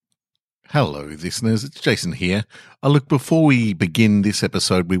Hello, listeners. It's Jason here. Look, before we begin this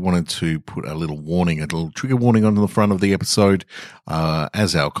episode, we wanted to put a little warning, a little trigger warning on the front of the episode.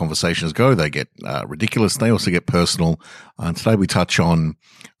 As our conversations go, they get ridiculous. They also get personal. Today we touch on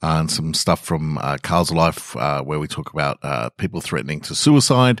some stuff from Carl's life, where we talk about people threatening to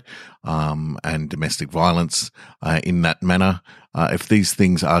suicide and domestic violence in that manner. If these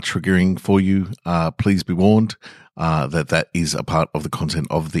things are triggering for you, please be warned. That is a part of the content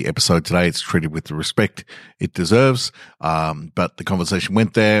of the episode today. It's treated with the respect it deserves. But the conversation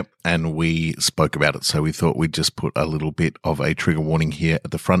went there and we spoke about it. So we thought we'd just put a little bit of a trigger warning here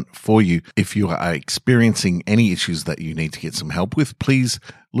at the front for you. If you are experiencing any issues that you need to get some help with, please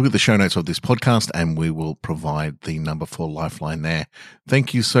look at the show notes of this podcast and we will provide the number for Lifeline there.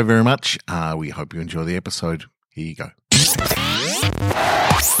 Thank you so very much. We hope you enjoy the episode. Here you go.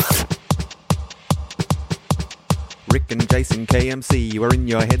 Rick and Jason KMC were in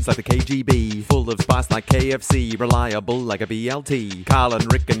your heads like the KGB, full of spice like KFC, reliable like a BLT. Carl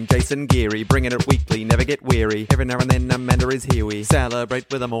and Rick and Jason Geary, bringing it weekly, never get weary. Every now and then Amanda is here, we celebrate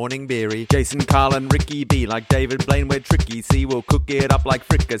with a morning beery. Jason, Carl and Ricky B, like David Blaine, we're tricky. See, we'll cook it up like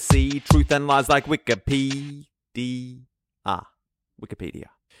fricassee, truth and lies like Wikipedia. Wikipedia.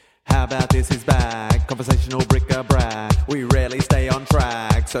 How about this is back, conversational bric-a-brac. We rarely stay on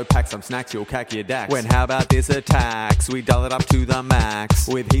track, so pack some snacks, you'll cack your dacks. When how about this attacks, we dull it up to the max.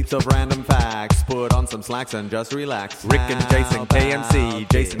 With heaps of random facts, put on some slacks and just relax. Rick and Jason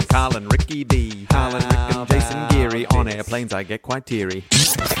KMC, Jason, Carl and Ricky B. Carl and Rick and Jason Geary, on airplanes I get quite teary.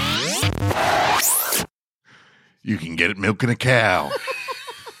 You can get it milking a cow.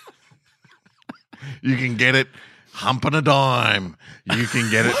 You can get it humping a dime. You can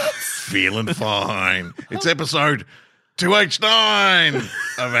get it feeling fine. It's episode 2H9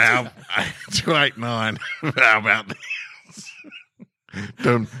 of our 289 of How About This.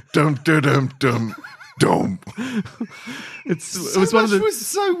 Dum dum dum dum dum dum. It was one of the. Was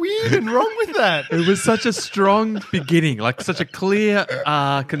so weird and wrong with that. It was such a strong beginning, like such a clear,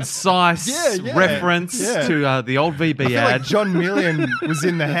 concise reference to the old VB I feel ad. like John Millian was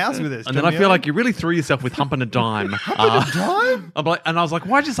in the house with us. And then I feel like you really threw yourself with humping a dime. Time? And I was like,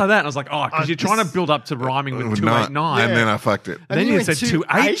 why'd you say that? And I was like, because you're trying to build up to rhyming with 289. And then I fucked it. And then you said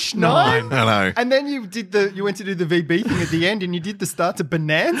 2H9. I know. And then you went to do the VB thing at the end, and you did the start to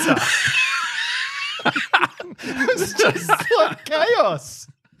Bonanza. It was just like chaos.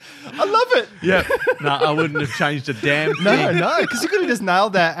 I love it. Yeah. No, I wouldn't have changed a damn thing. No, because you could have just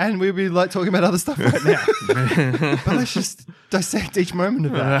nailed that, and we'd be like talking about other stuff right now. But let's just dissect each moment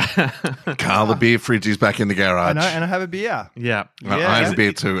of that. Carl, the beer fridge is back in the garage. I know, and I have a beer. Yeah. I have a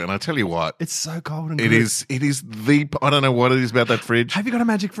beer too, and I tell you what, It's so cold and it good. is the. I don't know what it is about that fridge. Have you got a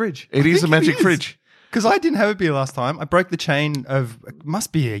magic fridge? It is a think magic it is. fridge. Because I didn't have a beer last time. I broke the chain of, it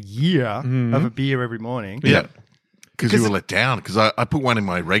must be a year of a beer every morning. Yeah. Because you were let down. Because I put one in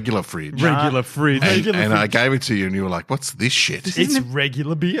my regular fridge. Regular fridge. And I gave it to you, and you were like, "What's this shit?" It's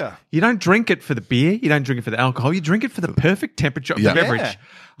regular beer. You don't drink it for the beer. You don't drink it for the alcohol. You drink it for the perfect temperature of Yeah. the beverage.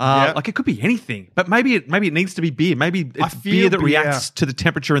 Like it could be anything, but maybe it needs to be beer. Maybe it's feel beer that beer. reacts to the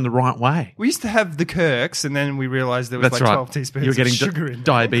temperature in the right way. We used to have the Kirks, and then we realized there was That's like right. 12 teaspoons You're getting of sugar in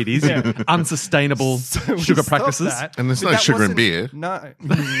diabetes, unsustainable So we sugar stopped practices. that. And there's But no that sugar in wasn't- beer. No.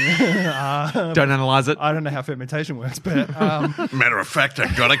 Don't analyze it. I don't know how fermentation works, but Matter of fact,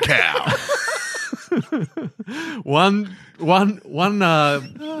 I got a cow. One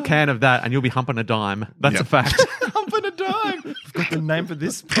can of that, and you'll be humping a dime. That's Yep. a fact. humping a dime. I've got the name for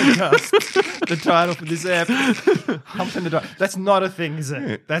this podcast. The title for this app. Humping a dime. That's not a thing, is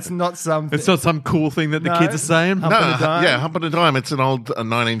it? That's not something. It's not some cool thing that the No. kids are saying. Humping a dime. Yeah, humping a dime. It's an old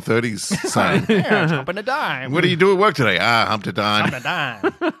 1930s saying. Yeah, it's humping a dime. What do you do at work today? Humped a dime. Humping a dime.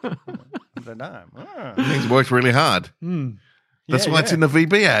 Humping a dime. Oh. He's worked really hard. That's why it's in the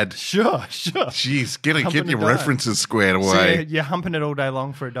VB ad. Sure. Jeez, get Humping your a dime. references squared So away. you're humping it all day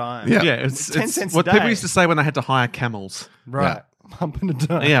long for a dime. Yeah. Yeah, it's 10 cents a what day. people used to say when they had to hire camels. Right. Humping a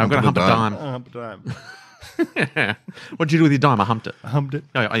dime. Yeah, I'm going to hump Humping a a dime. Hump a dime. What did you do with your dime? I humped it. I humped it.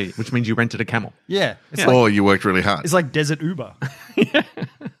 Oh, which means you rented a camel. Yeah. It's Or you worked really hard. It's like Desert Uber.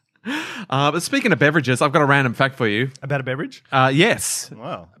 But speaking of beverages, I've got a random fact for you. About a beverage? Yes,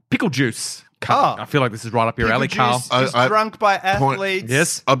 Wow. pickle juice. Oh. I feel like this is right up your alley, Pickle Carl. juice is I- drunk by athletes.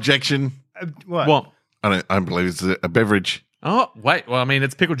 Yes. Objection. What? What? I don't believe it's a beverage. Oh, wait. Well, I mean,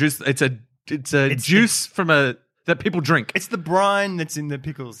 it's pickle juice. It's a juice from that people drink. It's the brine that's in the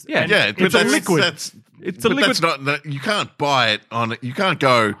pickles. Yeah. And Yeah, It's but a that's, liquid. That's, It's a but liquid. That's not. No, you can't buy it on. You can't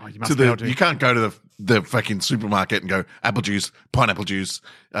go you must to be able the. to. You can't go to the fucking supermarket and go apple juice, pineapple juice,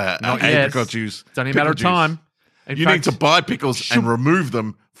 Not apricot yet. juice. It's only a pickle matter of juice. time. In You fact, need to buy pickles and remove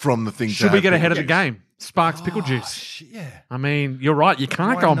them from the thing. Should we get ahead of the game? Sparks pickle juice. Shit, yeah. I mean, you're right. You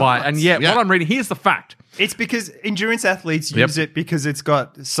can't Why go and buy it. not? And yet, Yeah. what I'm reading, here's the fact. It's because endurance athletes Yep. use it because it's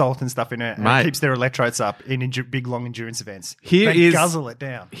got salt and stuff in it and Mate. it keeps their electrolytes up in big, long endurance events. Here they is- guzzle it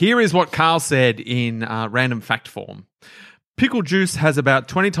down. Here is what Carl said in random fact form. Pickle juice has about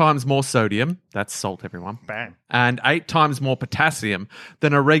 20 times more sodium, that's salt, everyone, Bang. and 8 times more potassium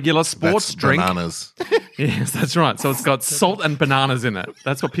than a regular sports That's drink. bananas. Yes, that's right. So it's got salt and bananas in it.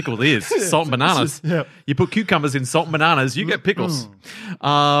 That's what pickle is. Salt and bananas. yeah. You put cucumbers in salt and bananas, you get pickles.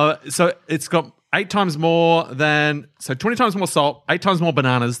 So it's got 8 times more than, so 20 times more salt, 8 times more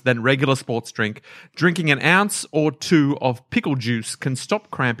bananas than regular sports drink. Drinking an ounce or 2 of pickle juice can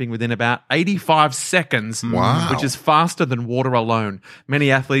stop cramping within about 85 seconds, Wow. which is faster than water alone.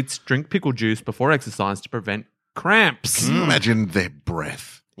 Many athletes drink pickle juice before exercise to prevent cramps. Can you imagine their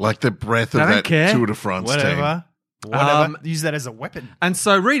breath? Like the breath of They don't that care. Tour de France team. Whatever. Use that as a weapon. And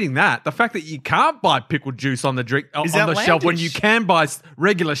so, reading that, the fact that you can't buy pickle juice on the Is on the shelf when outlandish. you can buy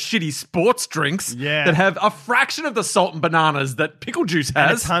regular shitty sports drinks Yeah. that have a fraction of the salt and bananas that pickle juice And a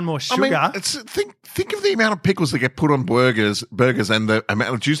has. ton more I sugar. mean, think of the amount of pickles that get put on burgers, and the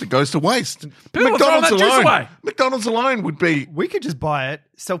amount of juice that goes to waste. People are throwing that juice away. McDonald's alone would be. we could just buy it,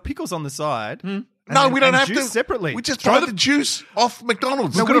 sell pickles on the side. No, we don't and have juice to separately. We just buy the juice off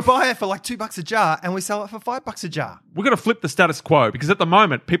McDonald's. No, we buy it for like $2 a jar, and we sell it for $5 a jar. We're going to flip the status quo because at the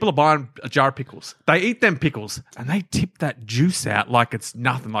moment, people are buying a jar of pickles. They eat them pickles and they tip that juice out like it's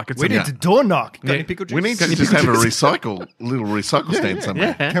nothing, like it's We a- need to door knock. Got Yeah. any pickle juice? We need to just have a little recycle stand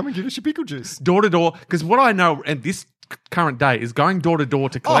somewhere. Yeah. Come and give us your pickle juice. door to door. Because what I know, and this current day, is going door to door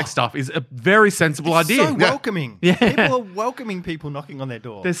to collect stuff is a very sensible idea. So welcoming. Yeah. People are welcoming people knocking on their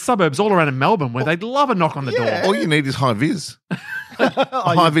door. There's suburbs all around in Melbourne where they'd love a knock on the door. All you need is high vis, a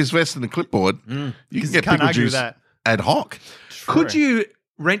high vis vest and a clipboard. You can get can't pickle argue juice with that. ad hoc. Could you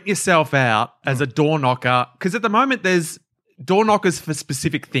rent yourself out as a door knocker? Because at the moment, there's door knockers for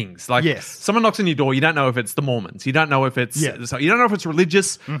specific things. Like Yes. someone knocks on your door, you don't know if it's the Mormons. You don't know if it's so you don't know if it's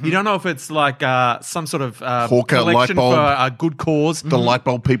religious. You don't know if it's like some sort of Hawker collection light bulb. for a good cause. The light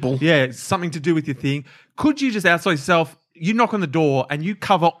bulb people. Yeah, it's something to do with your thing. Could you just outsource yourself? You knock on the door and you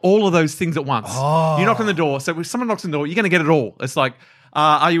cover all of those things at once. You knock on the door. So if someone knocks on the door, you're going to get it all. It's like,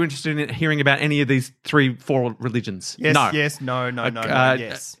 are you interested in hearing about any of these 3-4 religions? Yes, no. yes, no,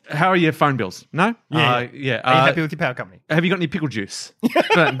 yes. How are your phone bills? No? Yeah. yeah. Are you happy with your power company? Have you got any pickle juice?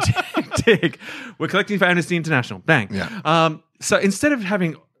 Tick. We're collecting for Amnesty International. Bang. Yeah. So instead of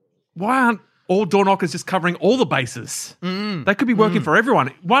having, why aren't all door knockers just covering all the bases? They could be working for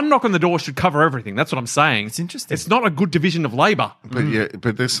everyone. One knock on the door should cover everything. That's what I'm saying. It's interesting. It's not a good division of labour.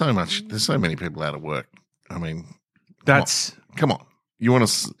 But there's so many people out of work. I mean, That's come on. You want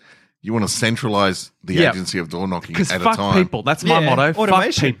to centralize the Yeah. agency of door knocking because at a fuck time. people. That's my motto.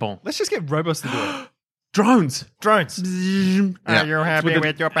 Automation. Fuck people. Let's just get robots to do it. Drones. Drones. Yeah. you happy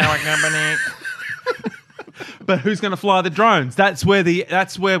with your power company? But who's going to fly the drones? That's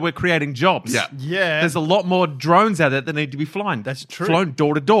where we're creating jobs. Yeah. Yeah. There's a lot more drones out there that need to be flown. That's true. Flown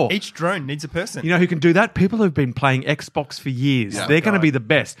door to door. Each drone needs a person. You know who can do that? People who've been playing Xbox for years. Yeah. They're going to God. be the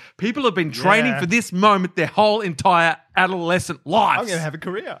best. People have been training Yeah. for this moment their whole entire adolescent lives. I'm going to have a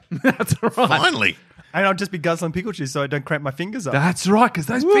career. That's right. Finally. And I'll just be guzzling pickle juice so I don't cramp my fingers up. That's right, because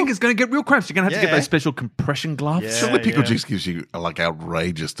those fingers are going to get real cramps. You're going to have to get Yeah. those special compression gloves. Yeah. Surely pickle juice gives you like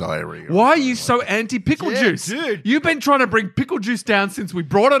outrageous diarrhea. Why are you so anti-pickle Yeah, juice? dude. You've been trying to bring pickle juice down since we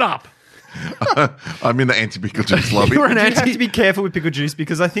brought it up. I'm in the anti-pickle juice lobby. You're an You have anti- to be careful with pickle juice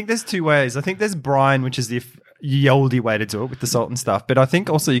because I think there's two ways. I think there's brine, which is the ye olde way to do it with the salt and stuff. But I think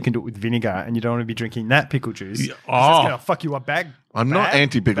also you can do it with vinegar, and you don't want to be drinking that pickle juice. 'cause Oh. It's going to fuck you up bad. I'm not bad,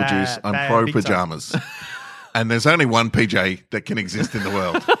 anti-pickle bad, juice. I'm bad, pro big time. pajamas. And there's only one PJ that can exist in the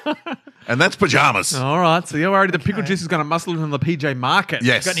world. And that's pajamas. All right, so you're worried the pickle juice is going to muscle into the PJ market.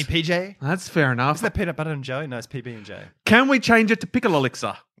 Yes. Got any PJ? That's fair enough. Is that peanut butter and jelly? No, it's PB and J. Can we change it to pickle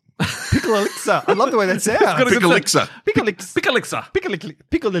elixir? Pickle elixir. I love the way that sounds. Pickle elixir. Pickle elixir. Pickle elixir.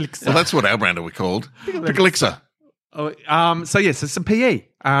 Pickle elixir. Well, that's what our brand are called. Pickle elixir. Oh, so yes, it's some PE.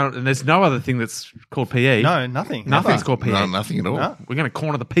 And there's no other thing that's called PE. No, nothing. Nothing's Never. called PE. No, nothing at all. No. We're going to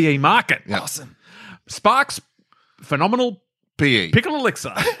corner the PE market. Yeah. Awesome. Sparks, phenomenal PE. pickle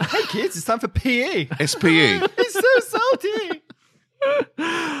elixir. Hey kids, it's time for PE. SPE. It's so salty.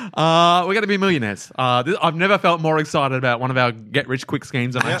 We're going to be millionaires. I've never felt more excited about one of our get-rich-quick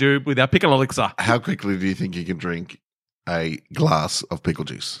schemes than I do with our pickle elixir. How quickly do you think you can drink a glass of pickle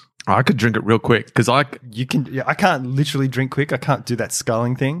juice? I could drink it real quick because You can. Yeah, I can't literally drink quick. I can't do that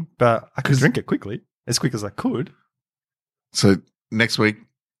sculling thing, but I could drink it quickly, as quick as I could. So next week,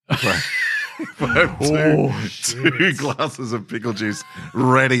 right, Two glasses of pickle juice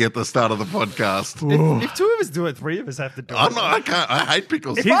ready at the start of the podcast. If two of us do it, three of us have to do it. I can't. I hate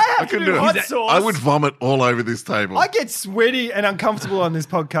pickles. If I have to couldn't do hot it. sauce- I would vomit all over this table. I get sweaty and uncomfortable on this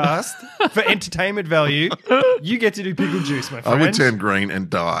podcast for entertainment value. You get to do pickle juice, my I friend. would turn green and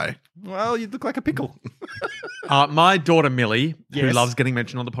die. Well, you'd look like a pickle. My daughter Millie, who Yes. loves getting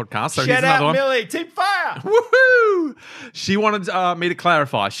mentioned on the podcast. So here's Shout another out, one. Millie. Team Fire. Woohoo! She wanted me to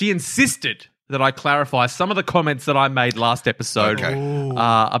clarify. She insisted that I clarify some of the comments that I made last episode Okay.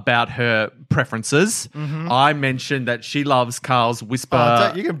 about her preferences. I mentioned that she loves Carl's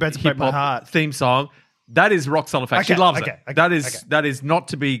Whisper You can bet to break my hip-hop heart. theme song. That is rock solid fact. She Okay, loves okay, it. okay, That is not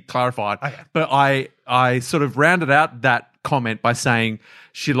to be clarified. Okay. But I sort of rounded out that comment by saying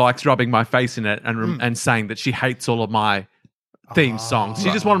she likes rubbing my face in it and saying that she hates all of my theme songs. She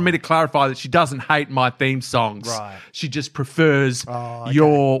just wanted me to clarify that she doesn't hate my theme songs. Right. She just prefers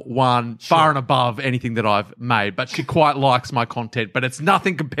your one far and above anything that I've made. But she quite likes my content, but it's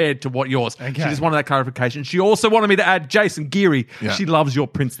nothing compared to what yours. Okay. She just wanted that clarification. She also wanted me to add Jason Geary. Yeah. She loves your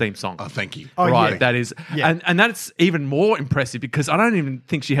Prince theme song. Oh, thank you. Oh, Right, yeah. that is, Yeah. and that's even more impressive because I don't even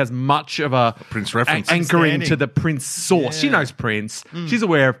think she has much of a Prince reference. anchoring Understanding. to the Prince source. She Yeah. knows Prince. She's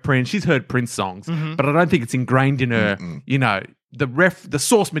aware of Prince. She's heard Prince songs, but I don't think it's ingrained in her. You know, the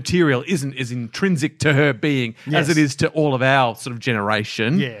source material isn't as intrinsic to her being as Yes. it is to all of our sort of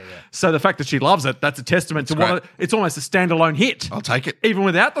generation. Yeah, yeah. So the fact that she loves it, that's a testament to great. what it's almost a standalone hit. I'll take it. Even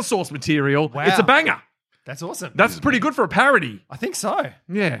without the source material, Wow. it's a banger. That's awesome. That's pretty good for a parody. I think so.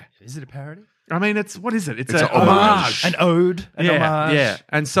 Yeah. Is it a parody? I mean, what is it? It's It's a a homage. homage. An ode? An Yeah, homage? yeah.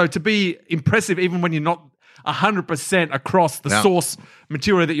 And so to be impressive, even when you're not 100% across the Yeah. source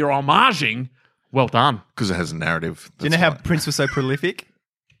material that you're homaging, well done. Because it has a narrative. Do you know how Prince was so prolific?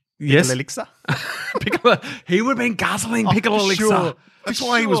 Yes. Elixir? Piccolo, he would have been guzzling Piccolo for Elixir. sure. That's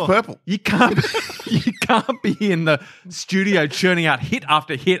why he was Sure. purple. You can't be in the studio churning out hit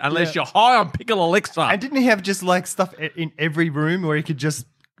after hit unless Yeah. you're high on Piccolo Elixir. And didn't he have just like stuff in every room where he could just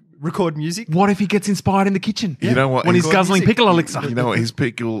record music? What if he gets inspired in the kitchen? You know what? When he's Record guzzling music. Piccolo Elixir. You know what his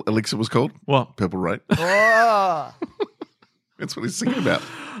pickle elixir was called? What? Purple Rain. Oh. That's what he's singing about.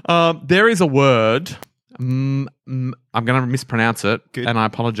 There is a word. I'm going to mispronounce it, Good. and I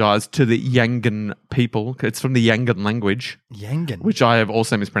apologize to the Yangan people. It's from the Yangan language, Yangan. which I have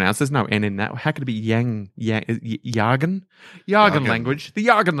also mispronounced. There's no N in that. How could it be Yargan? Yargan language. The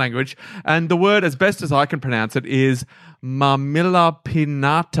Yargan language. And the word, as best as I can pronounce it, is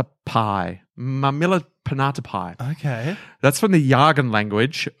Mamilapinatapai. Mamilapinatapai. Okay. That's from the Yargan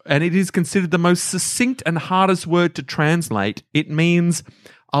language, and it is considered the most succinct and hardest word to translate. It means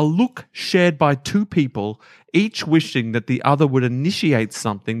a look shared by two people, each wishing that the other would initiate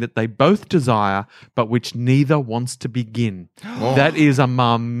something that they both desire, but which neither wants to begin. That is a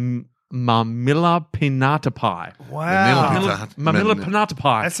Mamilapinatapai. Wow.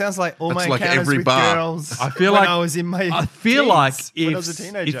 Mamilapinatapai. That sounds like all That's my like encounters every with bar. girls. I feel when like I was in my I feel like teens, when I was a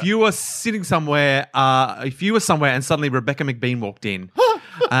teenager. if you were sitting somewhere, if you were somewhere and suddenly Rebecca McBean walked in,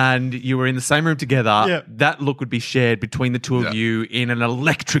 and you were in the same room together, Yeah. that look would be shared between the two of Yeah. you in an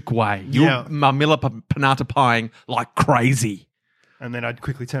electric way. You Yeah. were Mamilapinatapai like crazy. And then I'd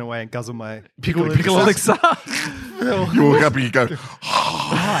quickly turn away and guzzle my Pickle elixir. You walk up and you go,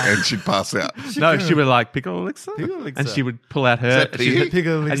 and she'd pass out. No, she would like pickle elixir, Pickle elixir. and she would pull out her that she would-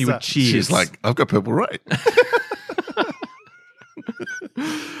 Pickle and you elixir. would cheers. She's like, I've got Purple Rain.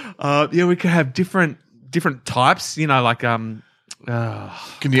 yeah, we could have different types. You know, like Can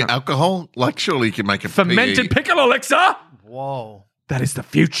you alcohol? Like, surely you can make a fermented PE. pickle elixir. Whoa. That is the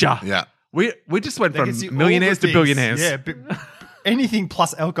future. Yeah. We just went That from gives you all millionaires the to things. billionaires. Yeah. Anything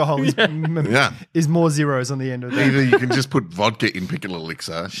plus alcohol is, Yeah. is more zeros on the end of that. Either you can just put vodka in pickle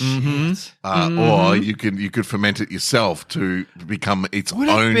elixir, Mm-hmm. or you could ferment it yourself to become its Would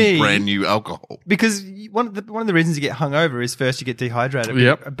it own be- brand new alcohol. Because one of the reasons you get hungover is first you get dehydrated.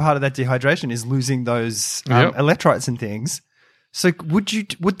 Yep. A part of that dehydration is losing those Yep. electrolytes and things. So would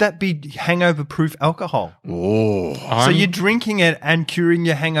that be hangover proof alcohol? Oh, So you're drinking it and curing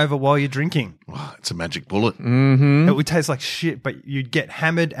your hangover while you're drinking. it's a magic bullet. It would taste like shit, but you'd get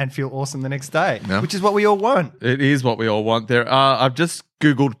hammered and feel awesome the next day, Yeah. which is what we all want. It is what we all want. There, I've just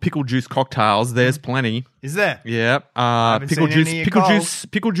googled pickle juice cocktails. There's plenty. Is there? Yeah, haven't pickle seen juice, any at pickle Coles. juice,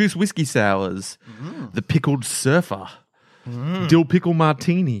 pickle juice whiskey sours. The pickled surfer, dill pickle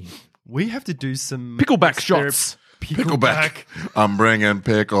martini, We have to do some pickleback shots. Pickleback. I'm bringing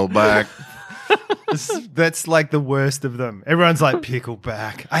pickleback. That's like the worst of them. Everyone's like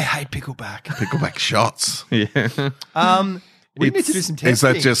pickleback. I hate pickleback. Pickleback shots. Yeah, We need to do some testing. Is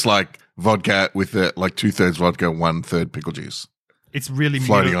that just like vodka with like 2/3 vodka, 1/3 pickle juice? it's really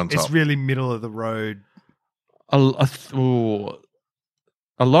Floating middle, on top. It's really middle of the road. A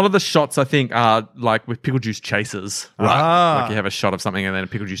lot of the shots, I think, are like with pickle juice chasers. Right. Like you have a shot of something and then a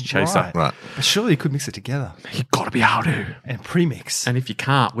pickle juice chaser. Right. Right. But surely you could mix it together You got to be able to. and premix. And if you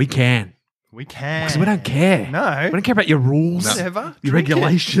can't, we can. We can. Because we don't care. No. We don't care about your rules. Whatever. Your Drink it.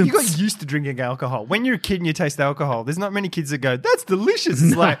 regulations. You got used to drinking alcohol. When you're a kid and you taste alcohol, there's not many kids that go, "That's delicious."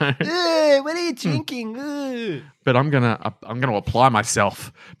 It's like, what are you drinking? Ugh." But I'm gonna apply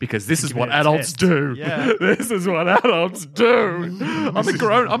myself because this is Give what it a adults test. do. Yeah. This is what adults do.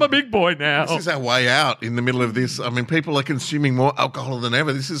 I'm a big boy now. This is our way out in the middle of this. I mean, people are consuming more alcohol than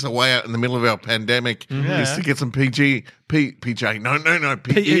ever. This is a way out in the middle of our pandemic. Is to get some PG, PJ. No,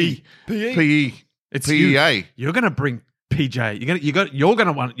 PE. PE. It's PEA. You're gonna bring PJ.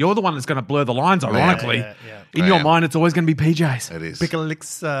 You're the one that's gonna blur the lines. Ironically, yeah. in I your am. mind, it's always gonna be PJs It is. Pick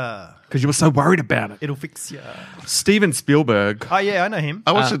elixir. because you were so worried about it. It'll fix you. Steven Spielberg. Oh, yeah, I know him.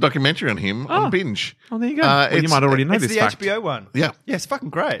 I watched a documentary on him on Binge. Oh, there you go. Well, you it's- might already know It's this the fact. HBO one. Yeah. Yeah, it's fucking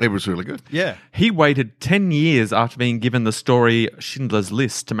great. It was really good. Yeah. He waited 10 years after being given the story Schindler's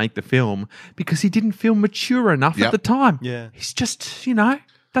List to make the film because he didn't feel mature enough Yep. at the time. Yeah. He's just,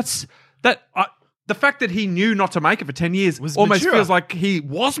 the fact that he knew not to make it for 10 years Was almost mature. feels like he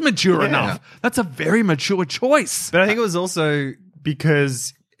was mature Yeah. enough. That's a very mature choice. But I think it was also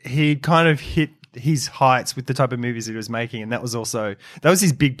because he kind of hit his heights with the type of movies he was making, and that was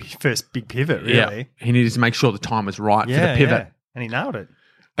his first big pivot, really. Yeah. He needed to make sure the time was right for the pivot. yeah. And he nailed it.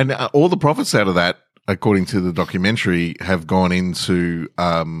 And all the profits out of that, according to the documentary, have gone into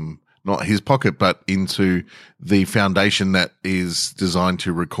not his pocket, but into the foundation that is designed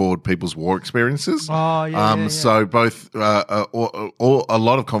to record people's war experiences. Oh, yeah. So both, or a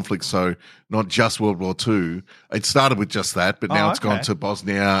lot of conflicts. So not just World War II. It started with just that, but now it's okay. gone to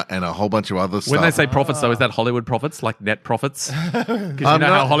Bosnia and a whole bunch of other stuff. When they say profits, though, is that Hollywood profits, like net profits? Because you know no.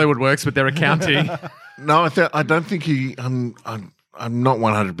 how Hollywood works with their accounting. No, I don't think he. I'm not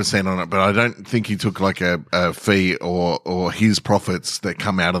 100% on it, but I don't think he took like a fee or his profits that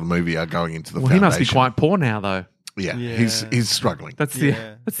come out of the movie are going into the Well, he foundation. must be quite poor now, though. Yeah, Yeah. he's struggling. That's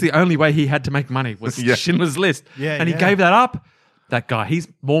Yeah. the only way he had to make money was Yeah. Schindler's List. Yeah, and he yeah. gave that up. That guy, he's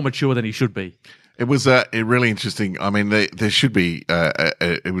more mature than he should be. It was a really interesting. I mean, there should be.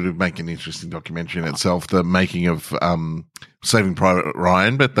 It would make an interesting documentary in itself. The making of Saving Private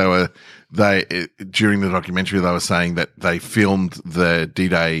Ryan, but during the documentary they were saying that they filmed the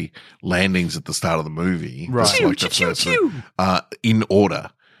D-Day landings at the start of the movie, Right. just like the first, in order.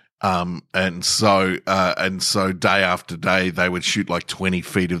 And so day after day they would shoot like 20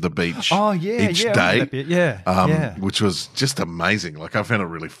 feet of the beach. Oh, yeah. each yeah, I day. remember that bit. Yeah. Which was just amazing. Like I found it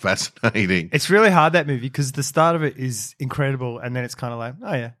really fascinating. It's really hard, that movie, because the start of it is incredible, and then it's kind of like,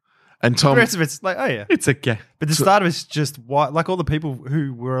 oh, yeah. And The Tom, rest of it's like, oh, yeah. It's a gay. But the start of it's just like all the people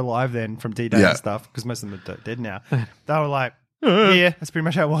who were alive then from D-Day Yeah. and stuff, because most of them are dead now. They were like, yeah, that's pretty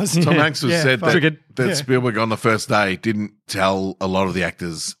much how it was. Tom Hanks has Yeah, said fuck. that Yeah. Spielberg on the first day didn't tell a lot of the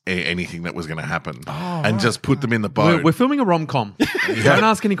actors anything that was going to happen, and just put them in the boat, We're filming a rom-com. Don't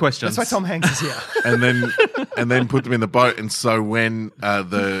ask any questions. That's why Tom Hanks is here. and then put them in the boat. And so when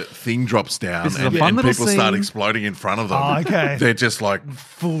the thing drops down This is a and, fun and little people start scene. exploding in front of them, Oh, okay. they're just like,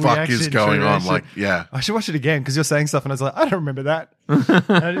 Full "Fuck reaction, is going true on?" reaction. Like, yeah, I should watch it again because you're saying stuff, and I was like, I don't remember that. I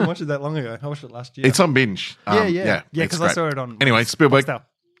didn't watch it that long ago. I watched it last year. it's on Binge. yeah, it's because I great. saw it on. Anyway, Spielberg.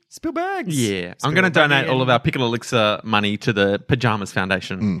 Spielberg. Yeah, I'm going to donate all of our Pickle Elixir money to the Pajamas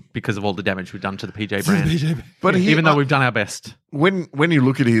Foundation because of all the damage we've done to the PJ brand. But he, Even though we've done our best, when you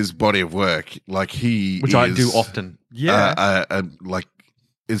look at his body of work, like which I do often. Yeah. like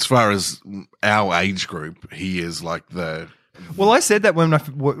as far as our age group, he is like the. Well, I said that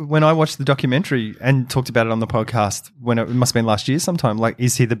when I watched the documentary and talked about it on the podcast when it must have been last year sometime. Like,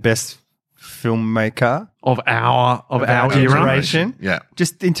 is he the best filmmaker Of our era. generation? Yeah.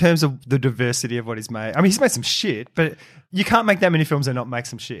 Just in terms of the diversity of what he's made. I mean, he's made some shit, but you can't make that many films and not make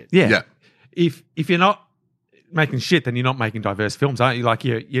some shit. Yeah. Yeah. If you're not making shit, then you're not making diverse films, aren't you? Like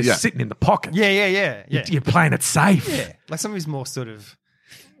you're Yeah. sitting in the pocket. Yeah. You're playing it safe. Yeah. Like some of his more sort of,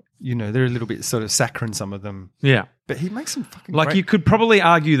 they're a little bit sort of saccharine, some of them. Yeah. But he makes some fucking Like great- you could probably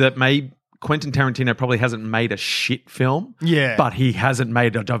argue that maybe Quentin Tarantino probably hasn't made a shit film. Yeah. But he hasn't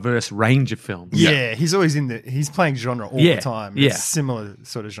made a diverse range of films. Yeah, he's always he's playing genre all Yeah, the time. yeah. It's a similar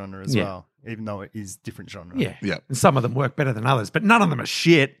sort of genre as Yeah. well, even though it is different genre. Yeah. Yeah. And some of them work better than others, but none of them are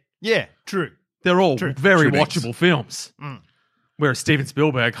shit. Yeah, true. They're all very True watchable films. Whereas Steven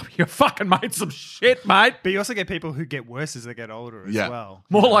Spielberg, you fucking made some shit, mate. But you also get people who get worse as they get older as Yeah. well.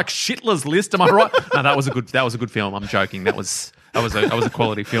 More like Schindler's List, am I right? No, that was a good film. I'm joking. That was a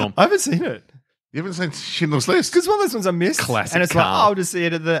quality film. I haven't seen it. You haven't seen Schindler's List? Because one of those ones I missed. Classic And it's like, Carl. I'll just see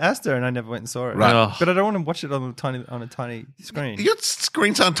it at the Astor, and I never went and saw it. Right. Ugh. But I don't want to watch it on a tiny screen. Your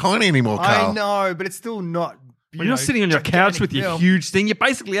screens aren't tiny anymore, Carl. I know, but it's still not. When you're sitting on your couch with your huge thing, you're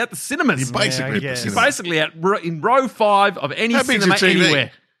basically at the cinemas. You're basically Yeah, I guess. You're basically in row 5 of any How big's cinema your TV?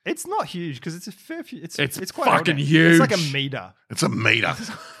 anywhere. It's not huge because it's a fair few. It's quite fucking old. huge. It's like a meter. It's a meter.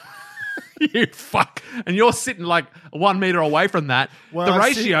 You fuck. And you're sitting like 1 meter away from that. Well, the I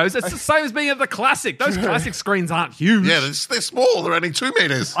ratios, it's the same as being at the classic. Those classic screens aren't huge. Yeah, they're small. They're only 2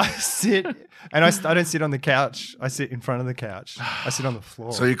 meters. I sit, and I don't sit on the couch. I sit in front of the couch. I sit on the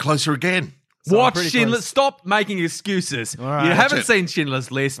floor. So you're closer again. So I'm Watch pretty Schindler's. close. Stop making excuses. right. You Watch haven't it. seen Schindler's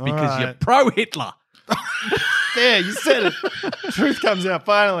List because right. you're pro Hitler. There, you said it. Truth comes out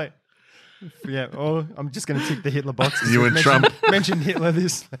finally. Yeah. Oh, I'm just going to tick the Hitler boxes. You and Trump. Mention Hitler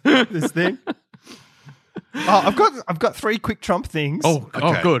this thing. Oh, I've got 3 quick Trump things. Oh,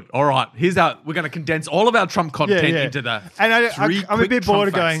 Okay. good. All right. We're going to condense all of our Trump content into the. And three I'm a quick bit Trump bored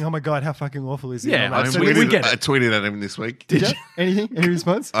of facts. going, oh my God, how fucking awful is he? Yeah, And all that. I So mean, we get it. I tweeted at him this week. Did you? Anything? Any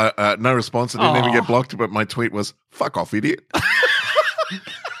response? No response. I didn't even Aw. get blocked, but my tweet was, fuck off, idiot.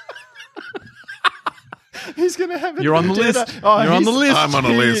 He's going to have it. You're on the list. You're on the list. I'm on a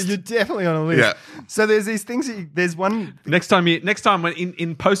list. You're definitely on a list. Yeah. So there's these things. There's one. Next time when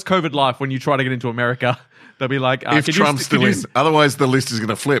in post-COVID life, when you try to get into America, they'll be like, If Trump's still in. Otherwise, the list is going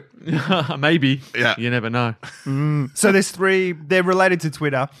to flip. maybe. Yeah. You never know. So there's 3. They're related to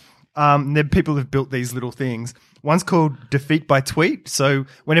Twitter. They're people who've built these little things. One's called Defeat by Tweet. So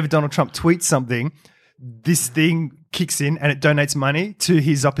whenever Donald Trump tweets something, this thing kicks in and it donates money to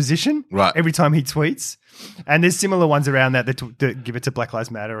his opposition Right. every time he tweets. And there's similar ones around that give it to Black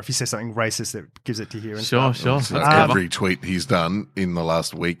Lives Matter. Or if he says something racist, that gives it to here and Sure, stuff. sure. So That's clever. every tweet he's done in the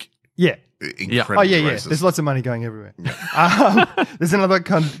last week, Yeah. incredibly Oh, yeah. racist. There's lots of money going everywhere. There's another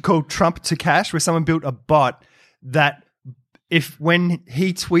called Trump to Cash, where someone built a bot that when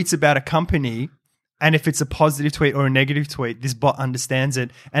he tweets about a company, and if it's a positive tweet or a negative tweet, this bot understands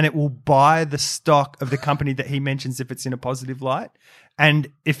it, and it will buy the stock of the company that he mentions if it's in a positive light, and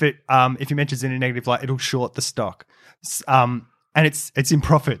if he mentions it in a negative light, it'll short the stock. And it's in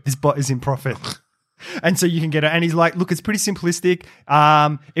profit. This bot is in profit. And so you can get it. And he's like, look, it's pretty simplistic.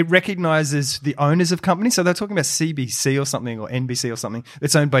 It recognizes the owners of companies. So they're talking about CBC or something, or NBC or something.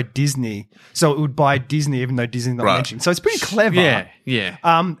 It's owned by Disney. So it would buy Disney even though Disney's not Right. mentioned. So it's pretty clever. Yeah. It's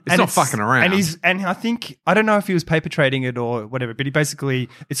And not fucking around. And I think, I don't know if he was paper trading it or whatever, but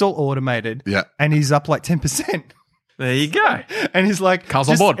it's all automated. Yeah. And he's up like 10%. There you go. And he's like, Carl's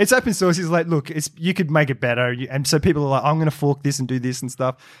on board. It's open source. He's like, look, you could make it better. And so people are like, I'm going to fork this and do this and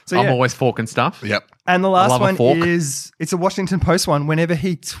stuff. So I'm yeah. always forking stuff. Yep. And the I last love a one fork. is, it's a Washington Post one. Whenever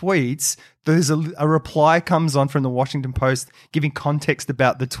he tweets, there's a reply comes on from the Washington Post giving context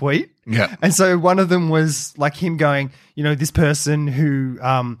about the tweet. Yeah. And so one of them was like him going, this person who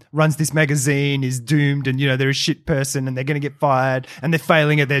runs this magazine is doomed, and, they're a shit person and they're going to get fired and they're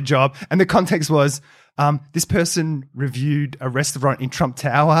failing at their job. And the context was, this person reviewed a restaurant in Trump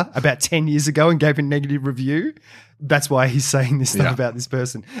Tower about 10 years ago and gave a negative review. That's why he's saying this stuff Yeah. about this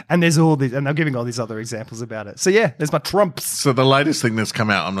person. And there's all these, and they're giving all these other examples about it. So yeah, there's my Trumps. So the latest thing that's come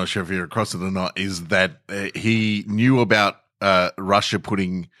out, I'm not sure if you're across it or not, is that he knew about Russia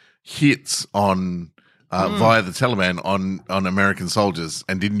putting hits on via the Taliban on American soldiers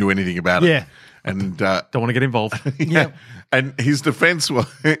and didn't do anything about it. Yeah. And Don't want to get involved. Yeah. And his defense was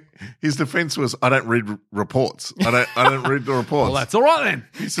I don't read reports. I don't read the reports. Well, that's all right then.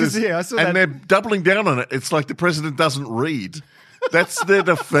 He says, yeah, I saw and that. they're doubling down on it. It's like the president doesn't read. That's their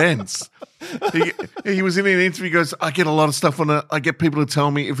defense. He was in an interview. He goes, I get a lot of stuff on it. I get people to tell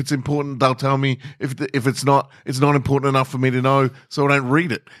me if it's important. They'll tell me if it's not important enough for me to know. So I don't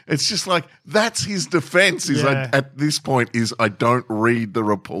read it. It's just like that's his defense. Is Yeah. at this point is I don't read the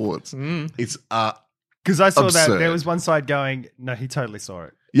reports. It's Because I saw Absurd. that there was one side going, no, he totally saw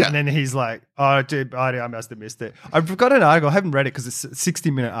it. Yeah. And then he's like, oh, dude, I must have missed it. I've got an article. I haven't read it because it's a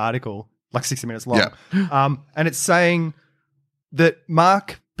 60-minute article, like 60 minutes long. Yeah. And it's saying that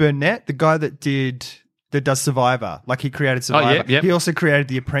Mark Burnett, the guy that does Survivor, like he created Survivor. yep. He also created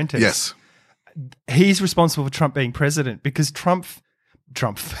The Apprentice. yes. He's responsible for Trump being president because Trump,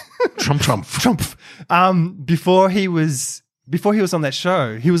 before he was on that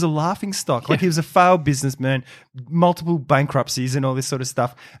show, he was a laughing stock. Like he was a failed businessman, multiple bankruptcies and all this sort of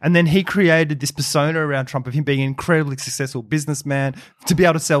stuff. And then he created this persona around Trump of him being an incredibly successful businessman to be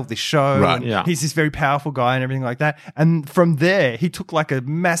able to sell this show. Right. And Yeah. he's this very powerful guy and everything like that. And from there, he took like a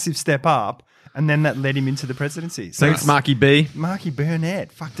massive step up, and then that led him into the presidency. So Thanks, Marky B. Marky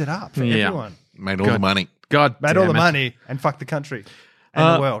Burnett fucked it up for Yeah. everyone. Made all the money. God Made damn all the it. money and fucked the country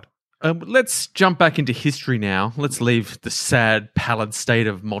and the world. Let's jump back into history now. Let's leave the sad, pallid state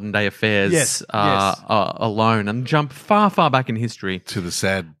of modern day affairs Yes. alone and jump far, far back in history. To the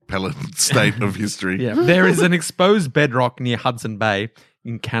sad, pallid state of history. There is an exposed bedrock near Hudson Bay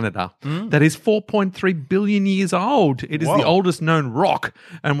in Canada that is 4.3 billion years old. It is the oldest known rock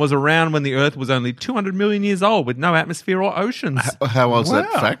and was around when the Earth was only 200 million years old with no atmosphere or oceans. How was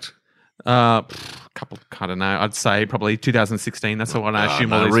that fact? I don't know. I'd say probably 2016. That's what I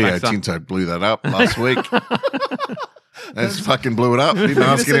assume all these Rio facts are. Tinto blew that up last week. They just fucking blew it up. Didn't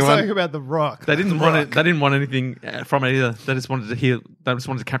ask Say something anyone. about the rock. They didn't want it. They didn't want anything from it either. They just wanted to hear. They just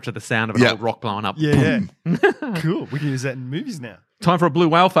wanted to capture the sound of an Yeah. old rock blowing up. Yeah. Cool. We can use that in movies now. Time for a blue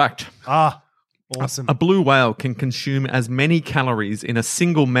whale fact. Awesome. A blue whale can consume as many calories in a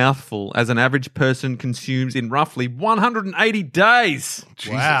single mouthful as an average person consumes in roughly 180 days.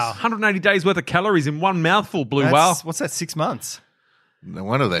 Wow. 180 days worth of calories in one mouthful, blue whale. What's that, 6 months? No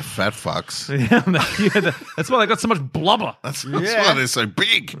wonder they're fat fucks. That's why they got so much blubber. That's why they're so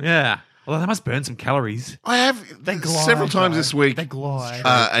big. Yeah. Well, they must burn some calories. I have They glide. several times though. this week. They glide.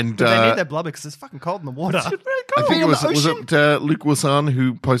 And but they need that blubber because it's fucking cold in the water. I think it was Luke Wilson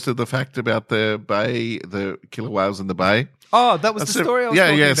who posted the fact about the bay, the killer whales in the bay. Oh, that was the story I was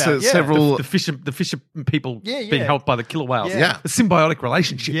talking about. several. The fisher people Yeah, being yeah. helped by the killer whales. Yeah. A symbiotic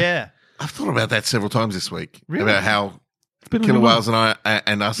relationship. Yeah. I've thought about that several times this week. Really? About how been on killer my whales and I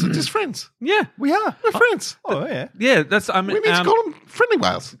and us are just friends. Yeah. We are. We're friends. Oh, yeah. Yeah, that's. I mean, We need to call them friendly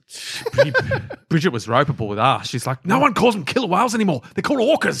whales. Bridget was ropeable with us. She's like, no one calls them killer whales anymore. They're called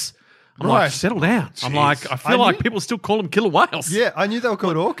orcas. I'm Right. like, settle down. I'm like, I feel I like knew- people still call them killer whales. Yeah, I knew they were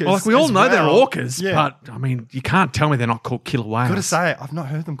called orcas. Well, like we all as know they're well. orcas, Yeah. but I mean, you can't tell me they're not called killer whales. Gotta say, I've not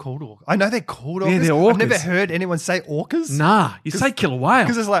heard them called orcas. I know they're called orcas. Yeah, they're I've never orcas. heard anyone say orcas. Nah, you say killer whale.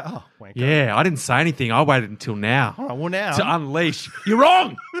 Because it's like, oh, wanker. Yeah, I didn't say anything. I waited until now All right, well, now. to unleash. You're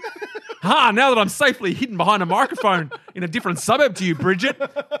wrong. Now that I'm safely hidden behind a microphone in a different suburb to you, Bridget,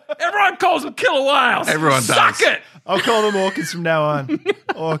 everyone calls them killer whales. Everyone Suck does. it. I'll call them orcas from now on.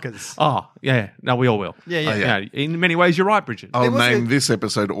 Orcas. Oh, yeah. No, we all will. Yeah. Yeah, in many ways, you're right, Bridget. I'll was name a- this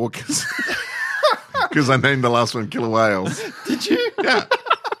episode Orcas. Because I named the last one Killer Whales. Did you? Yeah.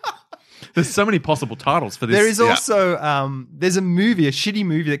 There's so many possible titles for this. There is also there's a movie, a shitty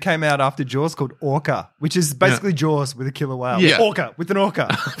movie that came out after Jaws called Orca, which is basically Jaws with a killer whale. Yeah. Orca with an orca,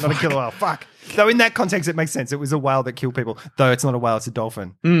 not a killer whale. Fuck. Though in that context, it makes sense. It was a whale that killed people. Though it's not a whale, it's a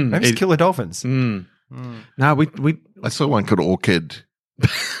dolphin. Maybe it's killer dolphins. No, we I saw one called Orchid.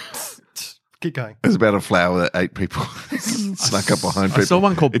 Keep going. It was about a flower that ate people. Snuck up behind people. I saw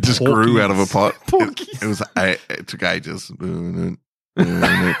one called It just Porkies. grew out of a pot. Porkies. It took ages.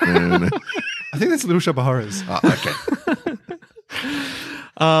 I think that's Little Shop of Horrors. Okay.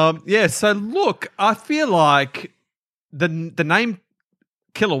 yeah, so look, I feel like the name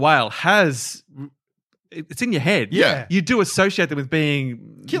killer whale has it's in your head. Yeah. You do associate them with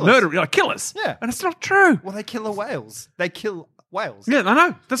being Killers. murder, like killers. Yeah. And it's not true. Well, they kill whales. They kill whales. Yeah, I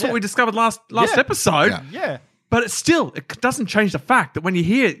know. That's Yeah. what we discovered last Yeah. episode. Yeah. Yeah. But it doesn't change the fact that when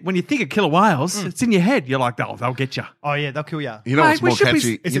you think of killer whales, it's in your head. You're like, oh, they'll get you. Oh yeah, they'll kill you. You know Mate, what's we more should be-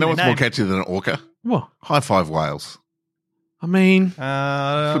 catchy? it's You know in what's their more name. catchy than an orca? What? High five whales. I mean, Flip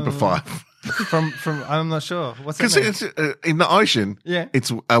a five. From I'm not sure. What's that Because mean? it's in the ocean. Yeah.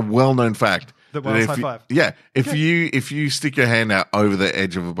 It's a well-known fact That whales if high you- five. Yeah, if you stick your hand out over the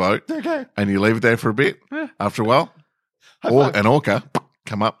edge of a boat, Okay. and you leave it there for a bit, Yeah. after a while, five. an orca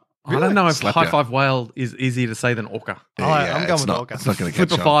come up. I don't know if Slap high you. five whale is easier to say than orca. I'm going it's with not, orca. It's not going to catch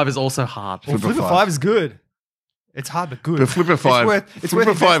Flipper on. five is also hard. Well, Flipper Flipper five. five is good. It's hard but good. But Flipper five, It's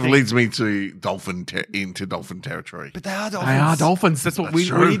Flipper worth five investing. leads me to dolphin territory. But they are dolphins. They are dolphins. That's what we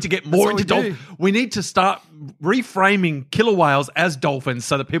true. need to get more That's into what we dolphins. We need to start reframing killer whales as dolphins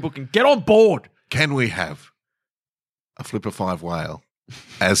so that people can get on board. Can we have a Flipper five whale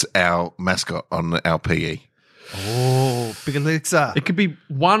as our mascot on our PE? Oh, big elixir. It could be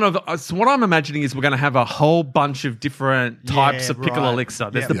one of the, so what I'm imagining is we're going to have a whole bunch of different types of pickle right. elixir.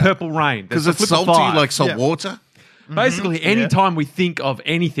 There's Yeah. the purple rain. There's Because the it's Flipper salty five. like salt Yeah. water. Basically, anytime we think of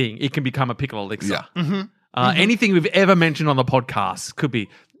anything, it can become a pickle elixir. Yeah. Anything we've ever mentioned on the podcast could be,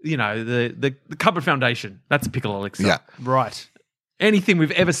 the Cupboard Foundation. That's a pickle elixir. Yeah. Right. Anything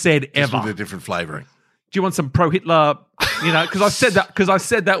we've ever said Just ever. with a different flavouring. Do you want some pro Hitler? Because I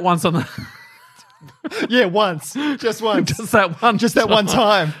said that once on the Yeah, once. Just once. just that one, Just that one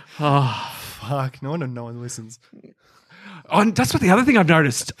time. Oh, fuck. No one listens. That's what the other thing I've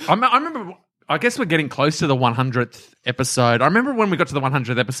noticed. I remember. I guess we're getting close to the 100th episode. I remember when we got to the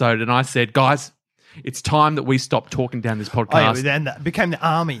 100th episode, and I said, "Guys, it's time that we stop talking down this Oh, yeah, podcast." then that became the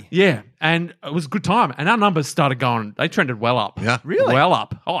army. Yeah, And it was a good time. And our numbers started going, they trended well up. Yeah. Really? Well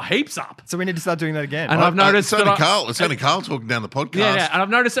up. Oh, heaps up. So we need to start doing that again. And I've noticed it's only that Carl. It's only Carl talking down the podcast. Yeah, and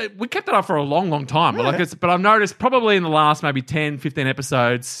I've noticed that we kept it up for a long, long time. But I've noticed probably in the last maybe 10, 15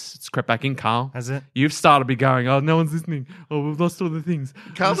 episodes, it's crept back in, Carl. Has it? You've started to be going, oh, no one's listening. Oh, we've lost all the things.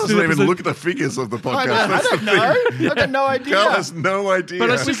 Carl Let's doesn't do even episode- look at the figures of the podcast. I That's don't the know. thing. I've got no idea. Carl has no idea. But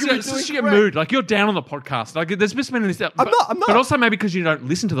it's We just, could be it's just doing your great. mood. Like, you're down on the podcast. Like, there's just been this. I'm not. But also maybe because you don't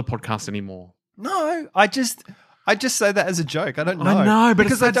listen to the podcast anymore. No, I just say that as a joke. I don't know. I know, but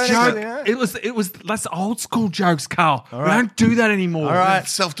because it's I that don't joke. actually know. It was that's old school jokes, Carl. We right. don't do that anymore. All right.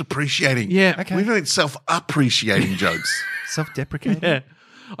 It's self-depreciating. Yeah. Okay. We're doing self-appreciating jokes. Self-deprecating. Yeah.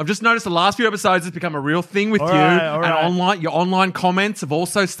 I've just noticed the last few episodes has become a real thing with All you. right, all right. And your online comments have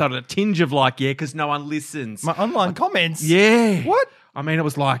also started a tinge of like, yeah, because no one listens. My online comments. Yeah. What? I mean, it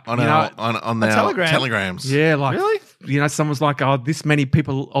was like, On you our know, on our Telegram? telegrams. yeah, like, Really? you know, someone's like, oh, this many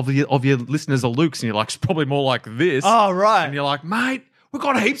people of your listeners are Luke's. And you're like, it's probably more like this. Oh, right. And you're like, mate, we've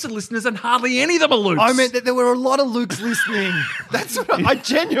got heaps of listeners and hardly any of them are Luke's. I meant that there were a lot of Lukes listening. That's what I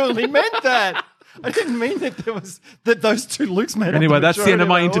genuinely meant that. I didn't mean that those two Lukes made Anyway, up that's the end of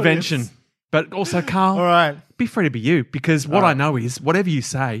my majority intervention. audience. But also, Carl, All right. be free to be you, because what I know is whatever you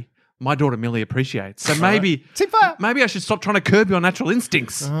say, my daughter Millie appreciates. So maybe, Timber. maybe I should stop trying to curb your natural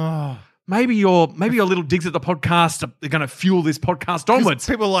instincts. Oh. Maybe your little digs at the podcast are going to fuel this podcast onwards.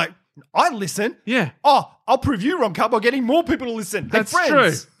 People are like, I listen. Yeah, Oh, I'll prove you wrong, Carl, by getting more people to listen. Hey, that's true.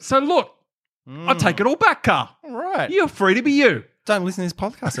 friends. So look, I take it all back, Carl. All right. You're free to be you. Don't listen to this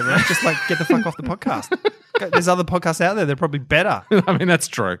podcast, everyone. Just like get the fuck off the podcast. There's other podcasts out there. They're probably better. I mean, that's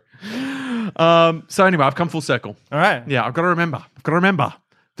true. So anyway, I've come full circle. All right. Yeah, I've got to remember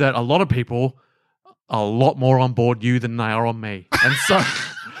that a lot of people are a lot more on board you than they are on me. And so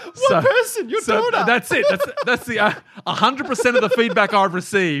One person, your daughter. That's it. That's the 100% of the feedback I've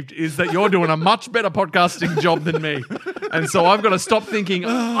received is that you're doing a much better podcasting job than me. And so I've got to stop thinking,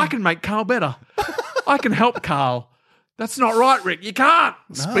 I can make Carl better. I can help Carl. That's not right, Rick. You can't.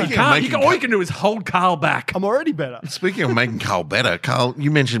 Speaking You can't. of making All you can do is hold Carl back. I'm already better. Speaking of making Carl better, Carl, you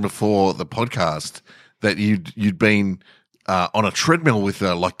mentioned before the podcast that you'd been on a treadmill with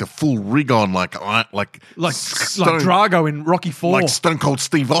like the full rig on, like Drago in Rocky IV. like Stone Cold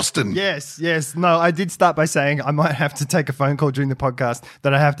Steve Austin. Yes. No, I did start by saying I might have to take a phone call during the podcast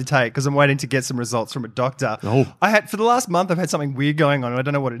that I have to take because I'm waiting to get some results from a doctor. Oh. For the last month, I've had something weird going on. I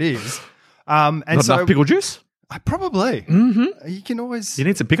don't know what it is. And Not so enough pickle juice? probably. Mm-hmm. You can always You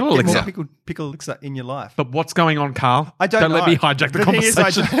need some pickle get more elixir. pickle elixir in your life. But what's going on, Carl? I don't know. let me hijack the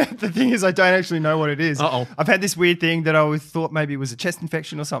conversation. The thing is, I don't actually know what it is. Uh-oh. I've had this weird thing that I always thought maybe it was a chest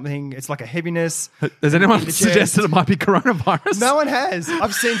infection or something. It's like a heaviness. Has anyone in the chest. suggested it might be coronavirus? No one has.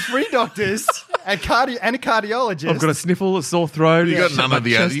 I've seen 3 doctors and a cardiologist. I've got a sniffle, a sore throat. You got none my of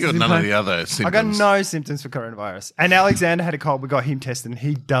the chest other. You got is in none of pain. the other I got symptoms. no symptoms for coronavirus. And Alexander had a cold. We got him tested, and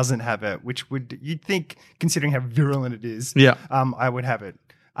he doesn't have it, which you'd think, considering how virulent it is, Yeah. I would have it.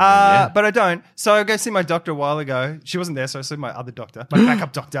 Yeah. But I don't. So I go see my doctor a while ago. She wasn't there, so I saw my other doctor, my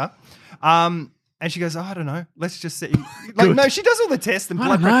backup doctor. And she goes, oh, I don't know. Let's just see. Like, no, she does all the tests and I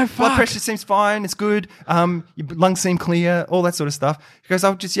blood, don't know, blood fuck. pressure seems fine. It's good. Your lungs seem clear, all that sort of stuff. She goes,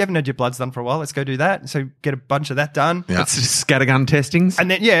 you haven't had your bloods done for a while. Let's go do that. So get a bunch of that done. Yeah. It's just scattergun testings. And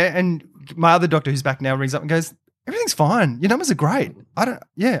then, and my other doctor who's back now rings up and goes, everything's fine. Your numbers are great. I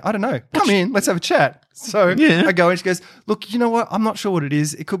don't know. Come in. Let's have a chat. So Yeah. I go and she goes, look, you know what? I'm not sure what it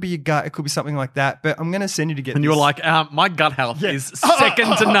is. It could be your gut. It could be something like that. But I'm going to send you to get And you were this." like, my gut health is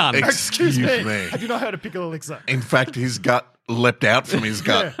second to none. Excuse me. Have you not heard of pickle elixir? In fact, his gut leapt out from his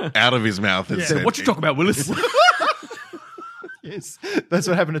gut, out of his mouth. And said, What you talking about, Willis? Yes. That's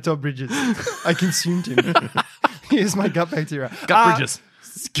what happened to Todd Bridges. I consumed him. Here's my gut bacteria. Gut bridges.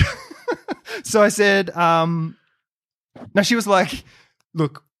 So I said, no, she was like,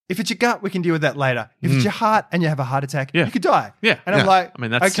 look, if it's your gut, we can deal with that later. If it's your heart and you have a heart attack, Yeah. you could die. Yeah. And I'm Yeah. like, I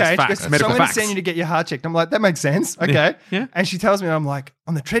mean, that's okay. just facts, She goes, so medical I'm going to facts. send you to get your heart checked. I'm like, that makes sense. Okay. Yeah. And she tells me, I'm like,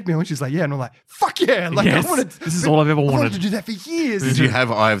 on the treadmill. And she's like, yeah. And I'm like, fuck yeah. Like, Yes. I wanted, This is all I've ever I wanted wanted. to do that for years. Did you have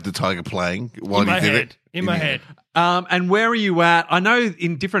Eye of the Tiger playing while in you my did head? it? In my head. And where are you at? I know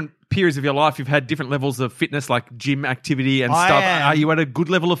in different periods of your life, you've had different levels of fitness, like gym activity and I stuff. am- Are you at a good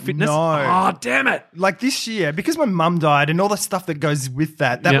level of fitness? No. Oh, damn it. Like this year, because my mum died and all the stuff that goes with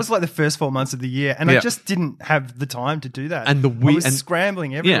that, that Yeah. was like the first 4 months of the year. And Yeah. I just didn't have the time to do that. And I was and-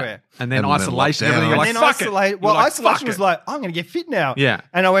 scrambling Yeah. everywhere. And then And then isolation, lockdown. everything. You're And like, And then fuck it. isolate. You're Well, like, isolation fuck was it. like, I'm going to get fit now. Yeah.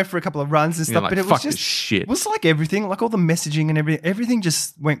 And I went for a couple of runs and You're stuff, like, but it was "Fuck just this shit." It was like everything, like all the messaging and everything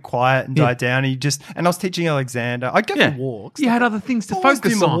just went quiet and died down. And I was teaching Alexander. I'd go for walks. You had other things to Always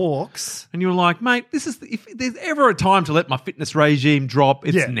focus do my on. walks. And you were like, mate, if there's ever a time to let my fitness regime drop,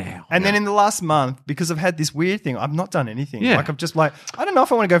 it's now. And then in the last month, because I've had this weird thing, I've not done anything. Yeah. Like I've just like, I don't know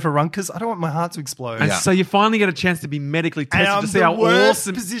if I want to go for a run because I don't want my heart to explode. And so you finally get a chance to be medically And tested I'm to see the how worst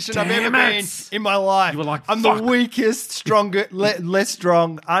awesome position I've ever Damn been it. in my life. You were like, I'm "Fuck." the weakest, stronger, less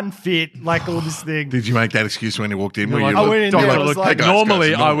strong, unfit, like all this thing. Did you make that excuse when you walked in? You're Where like, you I went in "Don't there, I look, was like, hey guys,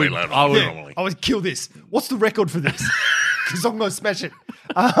 normally, guys, I would, normally, I would, normally. I would kill this. What's the record for this? Because I'm going to smash it.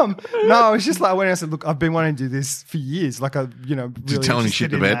 No, I was just like, when I said, look, I've been wanting to do this for years. Like, really you tell him you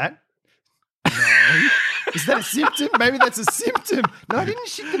shit interested the in bed? that. No. Is that a symptom? Maybe that's a symptom. No, I didn't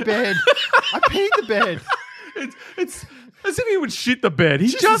shit the bed. I peed the bed. it's as if he would shit the bed. He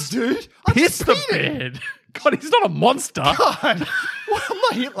just dude. I pissed just the peed it. bed. God, he's not a monster. God, well, I'm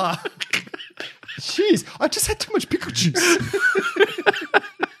not Hitler. Jeez, I just had too much pickle juice.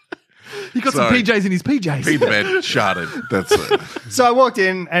 He got Sorry. some PJs in his PJs. Feed the bed, sharded. That's it. So I walked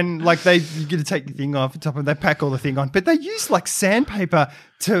in and like you get to take the thing off the top and they pack all the thing on, but they use like sandpaper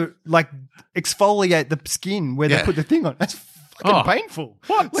to like exfoliate the skin where they Yeah. put the thing on. That's fucking Oh. painful.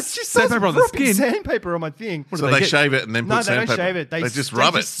 What? Like just Sandpaper on the rubbing skin? Sandpaper on my thing. So they they get? shave it and then put No, they sandpaper. don't shave it. They just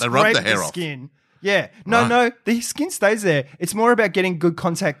rub it. They rub scrape the hair off. skin. Yeah. No, Right. no. The skin stays there. It's more about getting good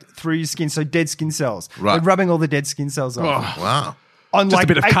contact through your skin. So dead skin cells. Right. They're rubbing all the dead skin cells off. Wow. On Just like a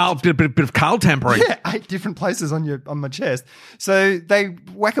bit of eight- bit of Carl tampering. Yeah, 8 different places on my chest. So they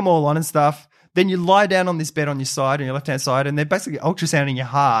whack them all on and stuff. Then you lie down on this bed on your side, on your left hand side, and they're basically ultrasounding your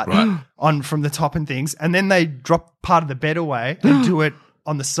heart Right. on from the top and things. And then they drop part of the bed away and do it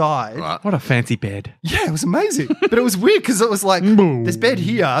on the side. Right. What a fancy bed. Yeah, it was amazing. But it was weird because it was like there's bed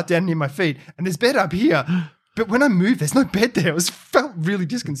here down near my feet, and there's bed up here. But when I moved, there's no bed there. It felt really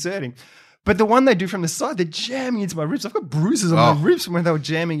disconcerting. But the one they do from the side, they're jamming into my ribs. I've got bruises on my ribs from when they were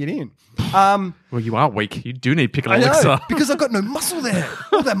jamming it in. Well, you are weak. You do need pickle I know, elixir. because I've got no muscle there.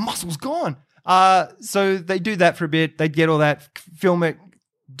 All that muscle's gone. So they do that for a bit. They get all that, film it,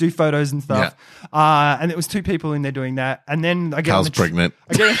 do photos and stuff. And it was 2 people in there doing that. And then I get Carl's pregnant.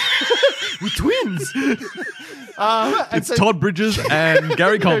 I get with twins. And It's so- Todd Bridges and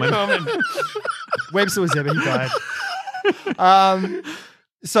Gary Coleman. Webster was there, but he died.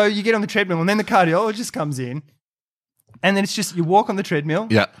 So you get on the treadmill, and then the cardiologist comes in, and then it's just you walk on the treadmill,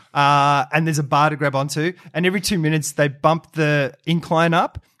 Yeah. and there's a bar to grab onto, and every 2 minutes they bump the incline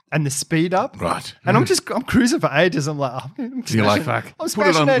up and the speed up, Right. And I'm cruising for ages. I'm like, I'm You're like, smashing- I'm put it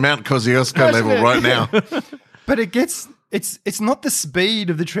on smashing it. Mount Kosciuszko Smashing level it. right now. But it's not the speed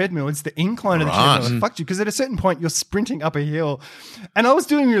of the treadmill, it's the incline of the Right. treadmill that fucked you, because at a certain point you're sprinting up a hill. And I was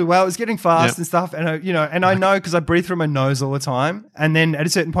doing really well. I was getting fast Yep. and stuff. And I know because I breathe through my nose all the time. And then at a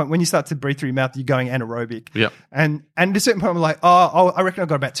certain point, when you start to breathe through your mouth, you're going anaerobic. Yep. And at a certain point, I'm like, I reckon I've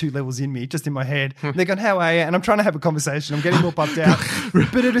got about 2 levels in me, just in my head. And they're going, how are you? And I'm trying to have a conversation. I'm getting more pumped out.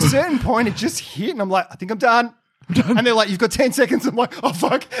 But at a certain point, it just hit. And I'm like, I think I'm done. And they're like, you've got 10 seconds. I'm like, oh,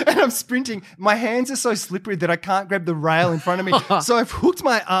 fuck. And I'm sprinting. My hands are so slippery that I can't grab the rail in front of me. So I've hooked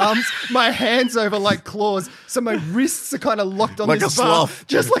my arms, my hands over like claws. So my wrists are kind of locked on Like this a bar. sloth.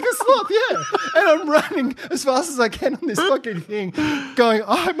 Just like a sloth, yeah. And I'm running as fast as I can on this fucking thing, going,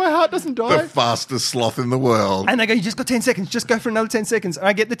 I hope my heart doesn't The die. fastest sloth in the world. And they go, you just got 10 seconds. Just go for another 10 seconds. And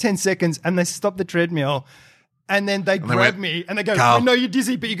I get the 10 seconds and they stop the treadmill. And then they grab went, me and they go, "Carl, I know you're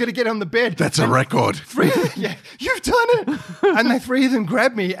dizzy, but you got to get on the bed. That's a record. 3 yeah, you've done it. And they 3 of them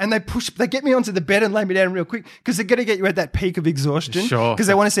grab me and they get me onto the bed and lay me down real quick because they're going to get you at that peak of exhaustion. Sure. Because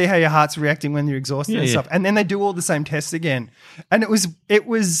they want to see how your heart's reacting when you're exhausted and Yeah. stuff. And then they do all the same tests again. And it was,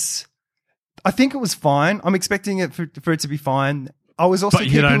 I think it was fine. I'm expecting it for it to be fine. I was also But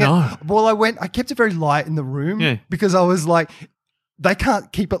you don't keeping know. it. Well, I kept it very light in the room Yeah. because I was like, they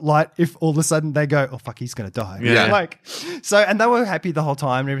can't keep it light if all of a sudden they go, oh, fuck, he's going to die. Yeah. And they were happy the whole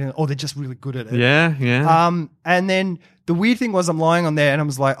time and everything. Or they're just really good at it. Yeah. And then the weird thing was I'm lying on there and I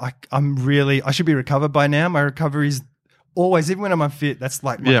was like, I should be recovered by now. My recovery is always, even when I'm unfit, that's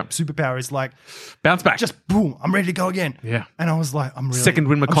like my Yeah. superpower is like, Bounce back. just boom, I'm ready to go again. Yeah. And I was like, I'm really. Second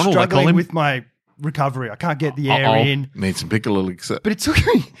Win I'm McConnell, they call struggling him. with my recovery. I can't get the air Uh-oh. in. Need some pickle elixir. But it took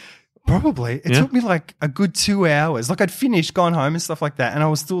me, it Yeah. took me like a good 2 hours. Like I'd finished, gone home and stuff like that. And I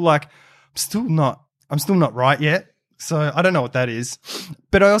was still like, I'm still not right yet. So I don't know what that is.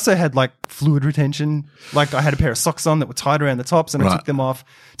 But I also had like fluid retention. Like I had a pair of socks on that were tied around the tops and I took them off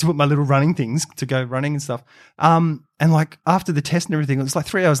to put my little running things to go running and stuff. And like after the test and everything, it was like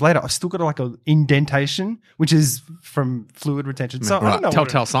 3 hours later, I've still got like a indentation, which is from fluid retention. So I don't know.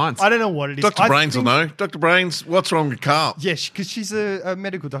 Telltale signs. I don't know what it is. Dr. Brains will know. Dr. Brains, what's wrong with Carl? Yeah, because she's a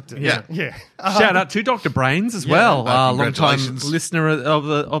medical doctor. Yeah. Yeah. Shout out to Dr. Brains as well. Long time congratulations. listener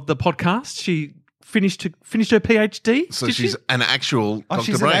of the podcast. She finished her PhD. So Did she's she? an actual Oh, Dr.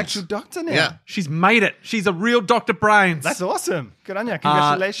 she's Brains. an actual doctor now. Yeah. She's made it. She's a real Dr. Brains. That's awesome. Good on you.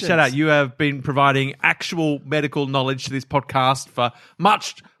 Congratulations. Shout out. You have been providing actual medical knowledge to this podcast for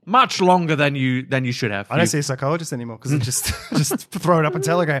much longer than you should have. I don't see a psychologist anymore because it's just throw it up a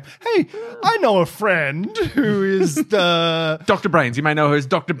telegram. Hey, I know a friend who is the Dr. Brains. You may know her as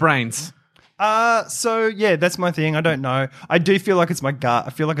Dr. Brains. So yeah, that's my thing. I don't know. I do feel like it's my gut. I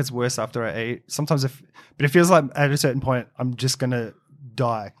feel like it's worse after I eat. Sometimes, but it feels like at a certain point, I'm just gonna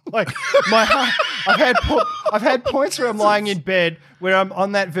die. Like my heart. I've had points where I'm lying in bed where I'm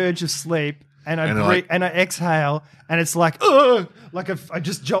on that verge of sleep, and I breathe, and I exhale, and it's like, ugh, like I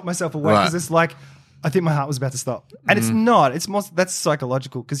just jolt myself awake because it's like. I think my heart was about to stop. And it's not. It's more, that's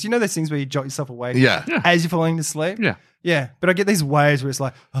psychological. Because you know those things where you jolt yourself awake as you're falling asleep? Yeah. Yeah. But I get these waves where it's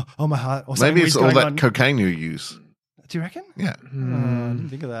like, oh my heart. Or Maybe it's all going that on. cocaine you use. Do you reckon? Yeah. I didn't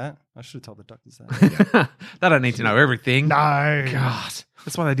think of that. I should have told the doctors that. They don't need to know everything. No. God.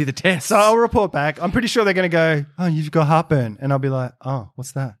 That's why they do the test. So I'll report back. I'm pretty sure they're going to go, oh, you've got heartburn. And I'll be like, oh,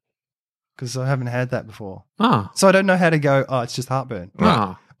 what's that? Because I haven't had that before. So I don't know how to go, oh, it's just heartburn.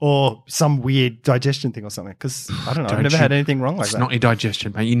 Or some weird digestion thing or something. Because I don't know. I've never had anything wrong like It's that. not your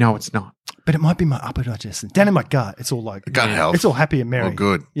digestion, mate. You know it's not. But it might be my upper digestion. Down in my gut, it's all like Gut health. It's all happy and merry. Oh,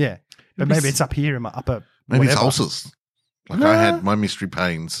 good. Yeah. But maybe it's up here in my upper. Maybe whatever. it's ulcers. Like I had my mystery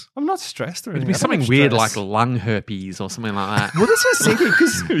pains. I'm not stressed or anything. It'd be I don't something have weird stress. like lung herpes or something like that. Well, that's what I was thinking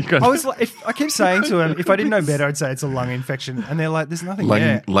because got- I was like, I keep saying to him, if I didn't know better, I'd say it's a lung infection, and they're like, "There's nothing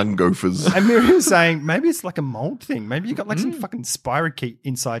there." Lung gophers. And Miriam was saying, maybe it's like a mold thing. Maybe you got like some fucking spirochete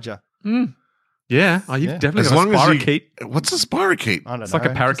inside you. Yeah. Oh, you've definitely As got long a as spirochete. what's a spirochete? I don't know. It's like a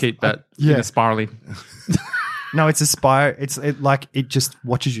parakeet, but yeah. in a spirally. No, it's a spire. It just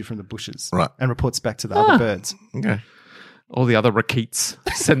watches you from the bushes, Right. and reports back to the other birds. Okay. All the other rakeets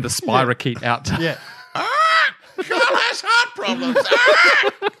send the spirochete out to... Yeah. Carl has heart problems.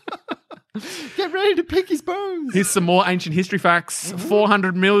 Get ready to pick his bones. Here's some more ancient history facts.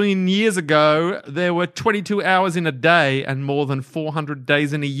 400 million years ago, there were 22 hours in a day and more than 400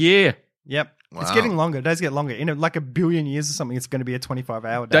 days in a year. Yep. It's Wow. getting longer. Days get longer. In like a billion years or something, it's going to be a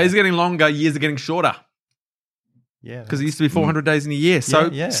 25-hour day. Days are getting longer, years are getting shorter. Yeah. Because it used to be 400 days in a year. So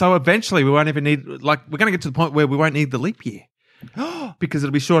Yeah. so eventually we won't even need, like, we're going to get to the point where we won't need the leap year. Because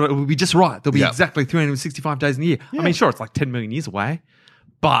it'll be shorter. It will be just right. There'll be exactly 365 days in a year. I mean, sure, it's like 10 million years away,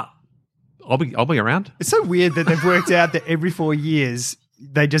 but I'll be around. It's so weird that they've worked out that every 4 years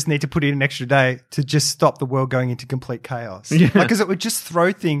they just need to put in an extra day to just stop the world going into complete chaos. Yeah. Because it would just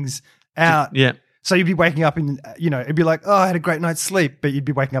throw things out. Yeah. So you'd be waking up and, it'd be like, oh, I had a great night's sleep, but you'd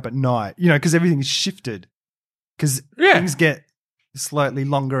be waking up at night, because everything's shifted. Because things get slightly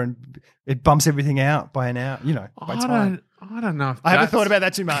longer and it bumps everything out by an hour, by time. I don't know. I haven't thought about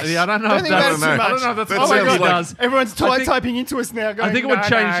that too much. Yeah, I don't know. Don't think about it too much. I don't know if that's That what sounds it like- does. Everyone's I think- typing into us now going, I think it would "No,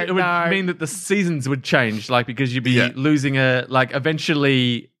 change. no, It would no." mean that the seasons would change, like because you'd be losing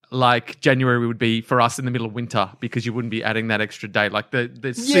eventually, like January would be for us in the middle of winter because you wouldn't be adding that extra day. Like the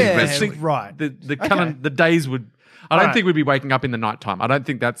right. The days would. I don't think we'd be waking up in the nighttime. I don't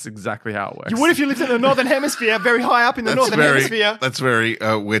think that's exactly how it works. You would if you lived in the northern hemisphere, very high up in the northern hemisphere. That's very.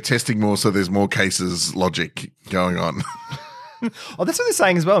 We're testing more, so there's more cases logic going on. Oh, that's what they're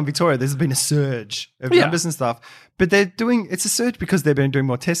saying as well in Victoria. There's been a surge of numbers and stuff, but it's a surge because they've been doing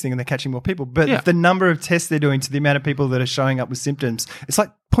more testing and they're catching more people. But the number of tests they're doing to the amount of people that are showing up with symptoms, it's like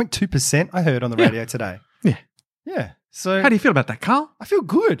 0.2%. I heard on the radio today. Yeah. Yeah. So How do you feel about that, Carl? I feel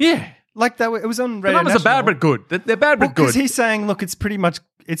good. Yeah. Like it was on The radio. numbers are bad but good. They're bad but Because good. he's saying, look, it's pretty much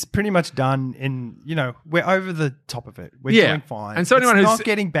done. We're over the top of it. We're Yeah. doing fine. And so anyone it's who's- not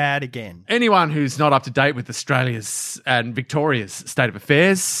getting bad again. Anyone who's not up to date with Australia's and Victoria's state of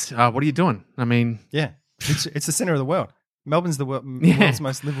affairs, what are you doing? I mean, Yeah, it's the center of the world. Melbourne's the world's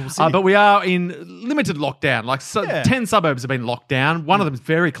most livable city. but we are in limited lockdown. Like 10 suburbs have been locked down. One of them is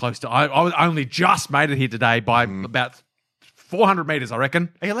very close to. I only just made it here today by about 400 meters, I reckon.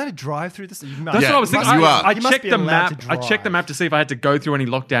 Are you allowed to drive through this? That's what I was thinking. you are. I You must checked be the allowed map. to I checked the drive. map to see if I had to go through any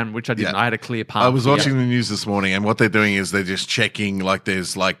lockdown, which I didn't. Yeah. I had a clear path. I was watching the news this morning, and what they're doing is they're just checking, like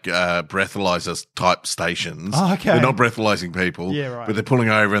there's like breathalyzer type stations. Oh, okay. They're not breathalyzing people, Yeah, right. but they're pulling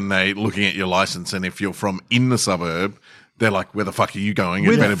over and they're looking at your license. And if you're from in the suburb, they're like, "Where the fuck are you going?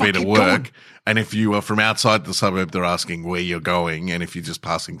 Where It the better be fuck to you work." going? And if you are from outside the suburb, they're asking where you're going, and if you're just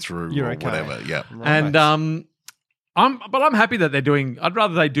passing through You're or okay. whatever. Yeah, And I'm happy that they're doing. I'd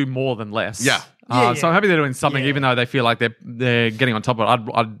rather they do more than less. Yeah. So I'm happy they're doing something, Yeah. even though they feel like they're getting on top of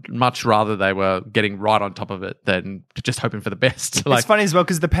it. I'd much rather they were getting right on top of it than just hoping for the best. It's funny as well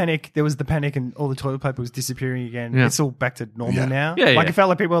because there was the panic and all the toilet paper was disappearing again. Yeah. It's all back to normal Yeah. now. Yeah, Like yeah. it felt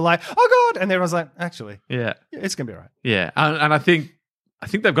like people were like, "Oh God," and everyone's like, "Actually, yeah, yeah, it's gonna be all right." yeah, and I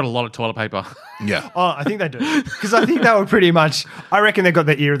think they've got a lot of toilet paper. yeah. Oh, I think they do because I think they were pretty much. I reckon they got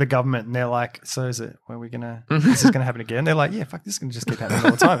the ear of the government and they're like, "So is it? When are we gonna? Is this gonna happen again?" They're like, "Yeah, fuck, this is gonna just keep happening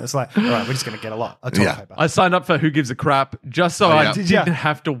all the time." It's like, all right, we're just gonna get a lot of toilet Yeah. paper. I signed up for Who Gives a Crap just so Oh, I yeah. Did ya? didn't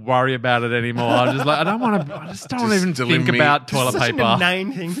have to worry about it anymore. I was just like, I don't want to. I just don't Just even deliver think me about toilet Such paper. an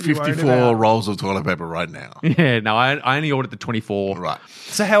inane thing to be worried 54 about. rolls of toilet paper right now. Yeah, no, I only ordered the 24. Right.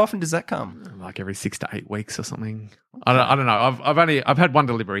 So how often does that come? Like every 6 to 8 weeks or something. I don't know. I've had one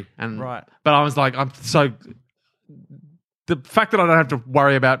delivery, and Right. But I was like, the fact that I don't have to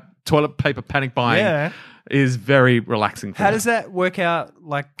worry about toilet paper panic buying Yeah. is very relaxing. For How me. does that work out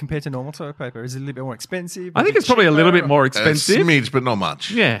like compared to normal toilet paper? Is it a little bit more expensive? I think Is it's it probably a little cheaper? bit more A expensive. smidge, but not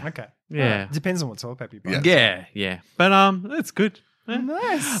much. Yeah. Okay. Yeah. Alright. Depends on what toilet paper you buy. Yeah. Yeah. But it's good. Yeah.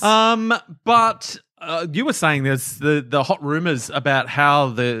 Nice. But you were saying there's the hot rumors about how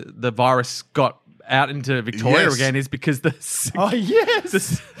the virus got out into Victoria Yes. again is because Oh yes.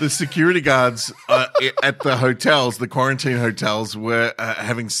 The security guards at the hotels, the quarantine hotels, were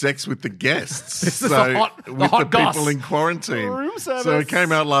having sex with the guests. This is the hot goss. people in quarantine. Room service. So it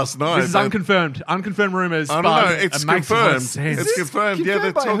came out last night. This is that- unconfirmed rumors. I don't but know. It's it makes a lot of confirmed. sense. It's confirmed. Yeah,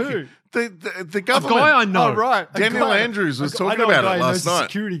 they're Confirmed by talking. who? The A government. guy I know. Oh right. A Daniel guy- Andrews was I talking know a about guy it who last knows the night.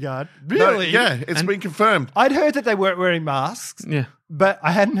 Security guard. No, Really? yeah, it's been confirmed. I'd heard that they weren't wearing masks, Yeah. but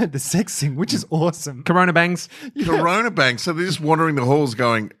I hadn't heard the sex thing, which is awesome. Corona bangs. Corona bank. So they're just wandering the halls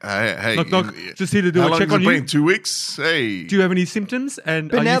going, hey, Knock, knock. Just here to do how a long check has on it you. been? 2 weeks? Hey. Do you have any symptoms?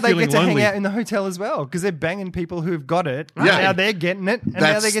 And But are now you they feeling get to lonely? hang out in the hotel as well because they're banging people who've got it. And Yeah. now they're getting it, and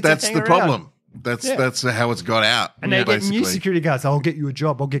now they get to that's hang the around. problem. That's Yeah. that's how it's got out. And they get new basically. security guards. I'll get you a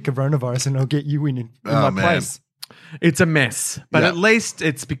job. I'll get coronavirus, and I'll get you in my man. place. It's a mess, but Yeah. at least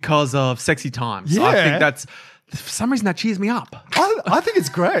it's because of sexy times. Yeah. I think that's for some reason that cheers me up. I think it's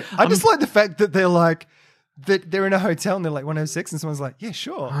great. I just like the fact that they're like that they're in a hotel and they're like 106, and someone's like, yeah,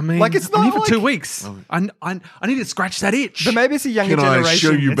 sure. I mean, like it's not I'm here for like, 2 weeks. I need to scratch that itch. But maybe it's a younger Can generation. I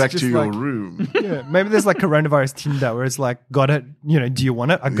show you It's back just to your like- room? Yeah, maybe there's like coronavirus Tinder where it's like, got it. Do you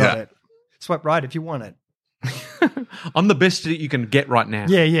want it? I got Yeah. it. Swipe right if you want it. I'm the best that you can get right now.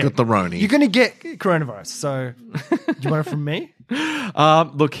 Yeah, yeah. Got the Roni. You're gonna get coronavirus. So, do you want it from me?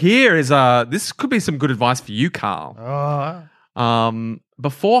 Look, here is this could be some good advice for you, Carl. Oh,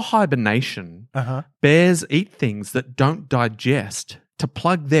 Before hibernation, bears eat things that don't digest to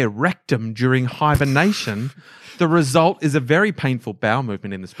plug their rectum during hibernation. The result is a very painful bowel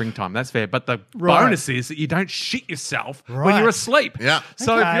movement in the springtime. That's fair. But the Right. bonus is that you don't shit yourself when Right. you're asleep. Yeah.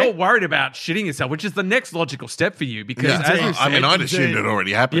 So Okay. if you're worried about shitting yourself, which is the next logical step for you, because Yeah. as you I said, mean, I'd assumed it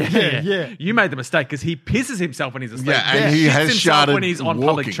already happened. yeah. You made the mistake because he pisses himself when he's asleep. Yeah, and he Shits has himself when sharted he's on walking.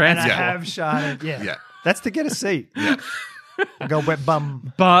 public and transport. I have sharded. Yeah. Yeah. That's to get a seat. Yeah. Go wet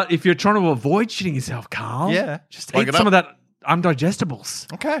bum. But if you're trying to avoid shitting yourself, Carl, Yeah. just Plug eat it some up. of that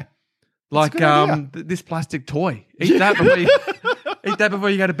undigestibles. Okay. Like a good idea. this plastic toy. Eat that before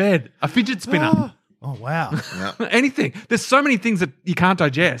you go to bed. A fidget spinner. Oh wow. Anything. There's so many things that you can't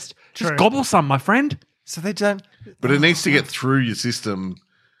digest. Just True. gobble some, my friend. So they don't. But it needs to get through your system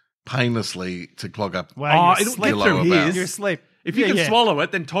painlessly to clog up. Wow, it'll you're get asleep. through his. You're asleep. If you Yeah, can yeah. swallow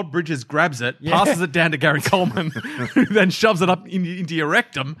it, then Todd Bridges grabs it, passes it down to Gary Coleman, who then shoves it up into your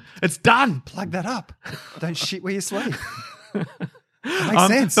rectum. It's done. Plug that up. Don't shit where you sleep. That makes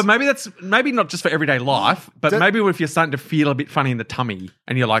sense. But maybe that's not just for everyday life, but That- maybe if you're starting to feel a bit funny in the tummy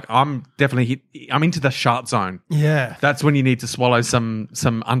and you're like, I'm into the shart zone. Yeah. That's when you need to swallow some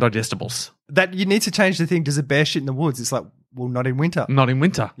undigestibles. That you need to change the thing. Does a bear shit in the woods? It's like, well, not in winter. Not in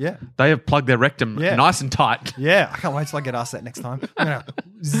winter. Yeah. They have plugged their rectum Yeah. nice and tight. Yeah, I can't wait till I get asked that next time. I'm gonna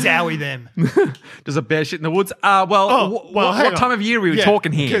zowie them. Does a bear shit in the woods? hang What time on. of year are we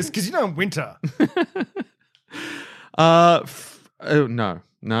talking here? Because in winter.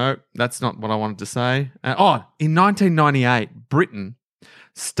 No, that's not what I wanted to say. In 1998, Britain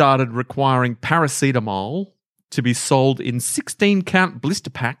started requiring paracetamol to be sold in 16-count blister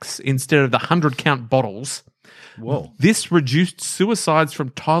packs instead of the 100-count bottles. Whoa. This reduced suicides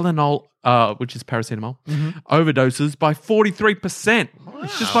from Tylenol, which is paracetamol, overdoses by 43%.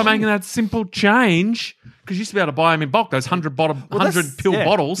 Just by making that simple change. Because you used to be able to buy them in bulk, those 100 pill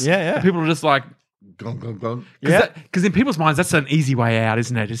bottles. Yeah. And people are just like, Gone. because in people's minds, that's an easy way out,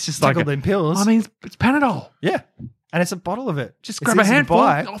 isn't it? It's just like, Tickle them pills. I mean, it's Panadol. Yeah. And it's a bottle of it. Just It's grab a easy to handful,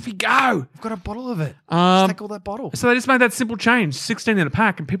 buy. off you go. I've got a bottle of it. Just take all that bottle. So they just made that simple change, 16 in a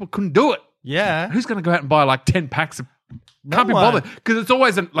pack, and people couldn't do it. Yeah. Who's going to go out and buy like 10 packs of... Can't be one. bothered. Because it's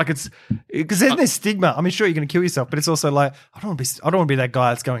always Because then there's stigma. I mean, sure, you're going to kill yourself, but it's also like, I don't want to be that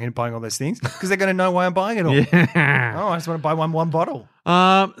guy that's going in and buying all those things because they're going to know why I'm buying it all. Yeah. Oh, I just want to buy one bottle.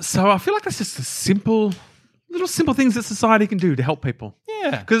 So I feel like that's just little simple things that society can do to help people.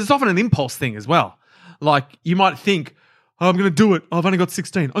 Yeah. Because it's often an impulse thing as well. Like you might think, oh, I'm going to do it. I've only got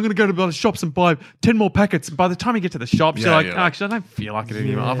 16. I'm going to go to the shops and buy 10 more packets. And by the time you get to the shops, you're like, actually, I don't feel like it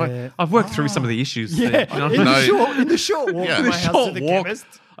anymore. Yeah. I've worked through some of the issues. Yeah. You know? In the short walk Yeah. to In my the house to the walk. chemist.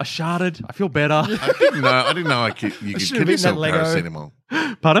 I sharded. I feel better. I didn't know you could should've give eaten yourself that Lego. paracetamol.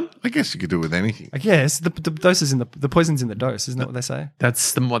 Pardon? I guess you could do it with anything. I guess the dose is the poison's in the dose, isn't that what they say?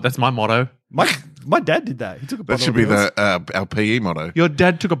 That's my motto. My dad did that. He took a bottle That should of be pills. our PE motto. Your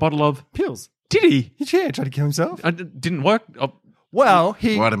dad took a bottle of... pills. Did he? Yeah, tried to kill himself. It didn't work. Oh, Well,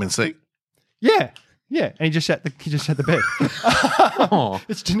 he Vitamin C. yeah, and he just shut the bed. oh.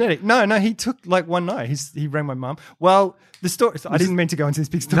 It's genetic. No, he took like one night. He rang my mum. Well, the story. I didn't mean to go into this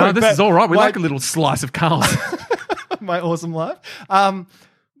big story. No, this but is all right. We my- like a little slice of Carl's. my awesome life.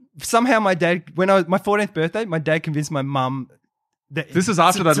 Somehow my dad, when I was my 14th birthday, my dad convinced my mum that This is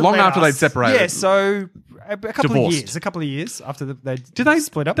after to long let after us- they'd separated. Yeah, so a couple Divorced. of years. A couple of years after they Did they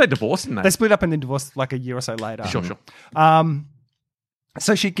split up. They divorced, didn't they? They split up and then divorced like a year or so later. Sure.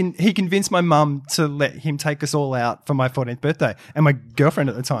 So he convinced my mum to let him take us all out for my 14th birthday and my girlfriend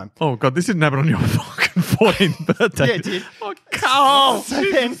at the time. Oh god, this didn't happen on your fucking 14th birthday. Yeah, it did. Oh, Carl.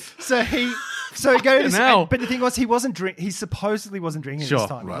 So he goes, hell. but the thing was, he supposedly wasn't drinking Sure, this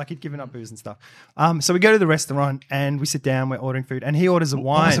time. right. Like he'd given up booze and stuff. So we go to the restaurant and we sit down, we're ordering food, and he orders a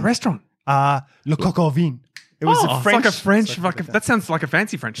wine. What was the restaurant? Le Coq au Vin. It was a It's French. like a French. it's like That sounds like a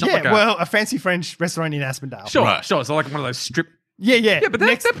fancy French. Not yeah, like a, well, a fancy French restaurant in Aspendale. sure, Right. sure. So like one of those strip. Yeah. Yeah, but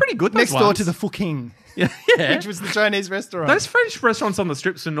they're pretty good, those Next door ones. to the Fuking, Yeah, yeah. which was the Chinese restaurant. Those French restaurants on the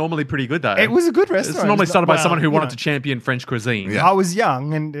strips are normally pretty good, though. It was a good restaurant. It's normally started by Well, someone who you wanted know. to champion French cuisine. Yeah. I was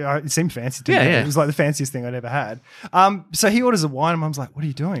young and it seemed fancy to me. Yeah, yeah. It was like the fanciest thing I'd ever had. So he orders a wine and Mum's like, what are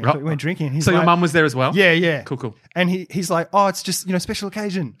you doing? I thought we weren't drinking. And he's So like, your mum was there as well? Yeah. Cool. And he's like, oh, it's just, special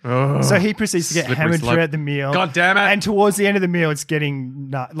occasion. So he proceeds to get Slippery hammered slope. throughout the meal. God damn it. And towards the end of the meal, it's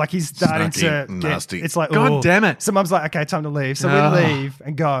getting like he's starting Snarky, to get, nasty. it's like, God oh. damn it. So Mum's like, okay, time to leave. So Ah. we leave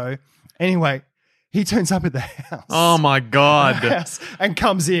and go. Anyway, he turns up at the house. Oh my god. House and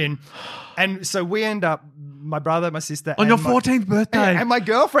comes in. And so we end up, my brother, my sister, On and your my- 14th birthday. and my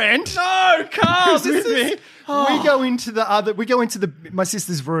girlfriend. No, Carl, who's with me. We go into my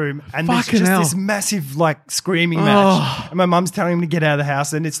sister's room, and there's Fucking just hell. this massive like screaming match. And my mum's telling him to get out of the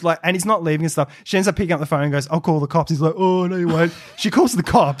house, and it's like, and he's not leaving and stuff. She ends up picking up the phone and goes, "I'll call the cops." He's like, "Oh no, you won't." She calls the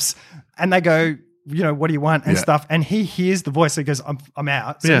cops, and they go, "What do you want?" and Yeah. stuff. And he hears the voice, so he goes, "I'm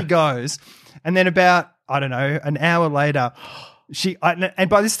out." So Yeah. he goes, and then about an hour later. And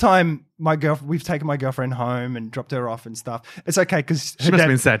by this time, we've taken my girlfriend home and dropped her off and stuff. It's okay because She must have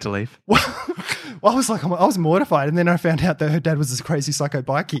been sad to leave. well, I was like, I was mortified, and then I found out that her dad was this crazy psycho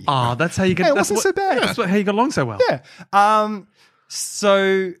bikie. Oh, that's how you get. Yeah, it that's wasn't so bad. That's how you got along so well. Yeah.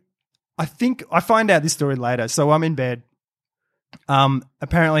 So I think I find out this story later. So I'm in bed.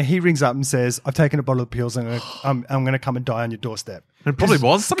 Apparently he rings up and says, "I've taken a bottle of pills and I'm going to come and die on your doorstep." It probably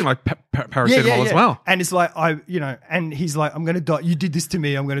was something like paracetamol as well. And it's like and he's like, "I'm going to die. You did this to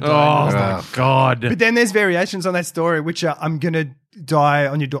me. I'm going to die." Oh on your my doorstep." god. But then there's variations on that story, which are, "I'm going to die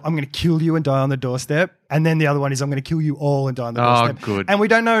on your door. I'm going to kill you and die on the doorstep." And then the other one is, "I'm going to kill you all and die on the Oh, doorstep." good. And we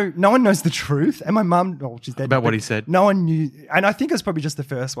don't know. No one knows the truth. And my mum, she's dead. About what but he said. No one knew. And I think it was probably just the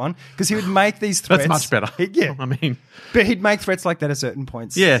first one because he would make these threats. That's much better. Yeah. I mean, But he'd make threats like that at certain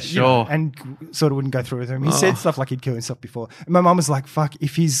points. Yeah, you know, sure. and sort of wouldn't go through with him. He said stuff like he'd kill himself before. And my mum was like, fuck,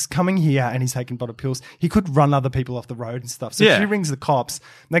 if he's coming here and he's taking bottle pills, he could run other people off the road and stuff. So Yeah. she rings the cops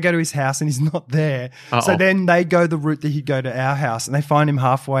and they go to his house and he's not there. Uh-oh. So then they go the route that he'd go to our house and they find him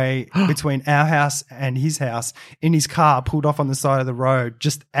halfway between our house and his house in his car pulled off on the side of the road,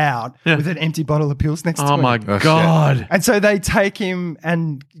 just out Yeah. with an empty bottle of pills next to oh him. my shit. god. And so they take him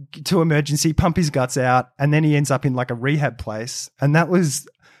and to emergency, pump his guts out, and then he ends up in like a rehab place. And that was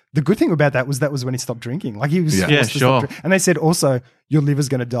the good thing about that was when he stopped drinking. Like he was Yeah. forced Yeah, to stop sure. drinking. And they said also your liver's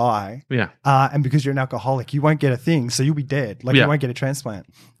going to die. Yeah. And because you're an alcoholic, you won't get a thing, so you'll be dead. Like Yeah. you won't get a transplant.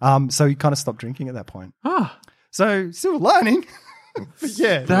 So he kind of stopped drinking at that point. Ah, So silver lining. But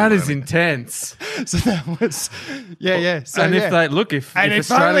yeah. that is intense. So that was yeah. So and yeah. if they look, if and if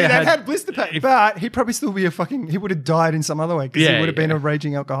Australia only they had, had blister pack, but he'd probably still be he would have died in some other way because Yeah, he would have been yeah. a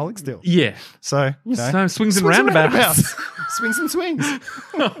raging alcoholic still. yeah, So, you know. So swings and roundabouts. Swings and swings.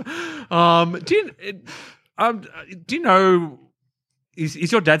 do you know?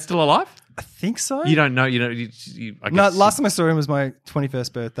 Is your dad still alive? I think so. You don't know. You know. I No, guess, last time I saw him was my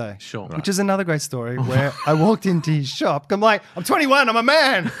 21st birthday. Sure. Which is another great story where I walked into his shop. I'm like, I'm 21, I'm a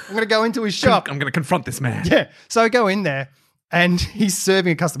man. I'm going to go into his shop. I'm going to confront this man. Yeah. So I go in there and he's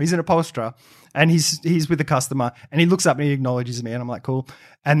serving a customer. He's an upholsterer and he's with the customer and he looks up and he acknowledges me and I'm like, cool.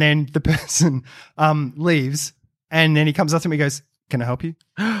 And then the person leaves and then he comes up to me and goes, can I help you?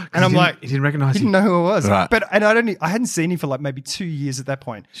 And I'm like, he didn't recognize he you. didn't know who I was. Right. But I hadn't seen him for like maybe 2 years at that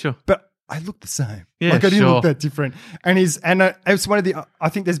point. Sure. But I looked the same. Yeah, like I didn't sure. look that different. And it's one of the. I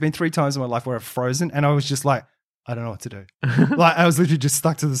think there's been 3 times in my life where I've frozen, and I was just like, I don't know what to do. Like I was literally just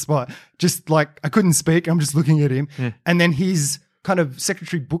stuck to the spot. Just like I couldn't speak. I'm just looking at him, and then his kind of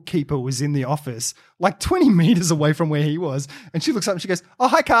secretary bookkeeper was in the office, like 20 meters away from where he was, and she looks up and she goes, "Oh,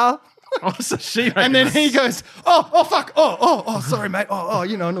 hi, Carl." Oh, so she. And then he goes, "Oh, fuck, oh, sorry, mate,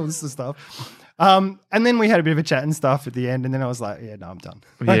 you know, and all this stuff." And then we had a bit of a chat and stuff at the end, and then I was like, "Yeah, no, I'm done."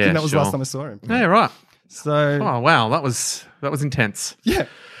 Like, Yeah, and that was the sure. last time I saw him. Yeah, right. So Oh wow, that was intense. yeah,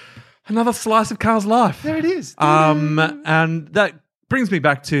 Another slice of Carl's life. there it is. And that brings me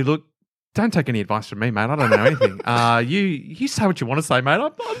back to look. Don't take any advice from me, mate. I don't know anything. You say what you want to say, mate.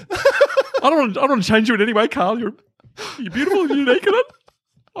 I don't want to change you in any way, Carl. You're beautiful and unique, and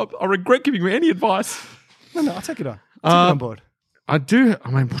I regret giving you any advice. No, I'll take it on. Take it on board. I do.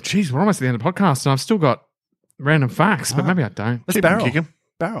 I mean, geez, we're almost at the end of the podcast, and I've still got random facts, but maybe I don't. Let's Keep 'em barrel. kicking.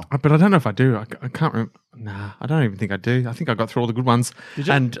 Barrel. But I don't know if I do. I can't remember. Nah, I don't even think I do. I think I got through all the good ones. Did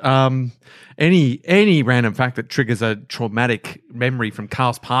you? And any random fact that triggers a traumatic memory from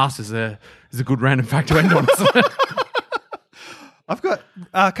Carl's past is a good random fact to end on. I've got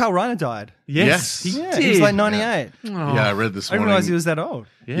Carl Reiner died. Yes. he Yeah, did. he was like 98. Yeah, I read this I didn't morning. realize he was that old.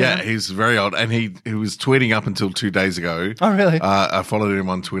 Yeah, he's very old, and he was tweeting up until 2 days ago. Oh, really? I followed him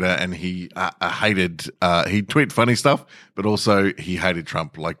on Twitter, and he hated. He'd tweet funny stuff, but also he hated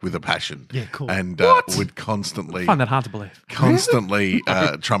Trump like with a passion. Yeah, cool. And would constantly I find that hard to believe.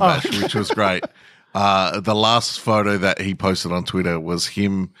 Trump bash, which was great. The last photo that he posted on Twitter was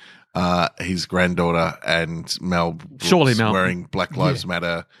him, his granddaughter, and Mel Brooks Surely Mel. wearing Black Lives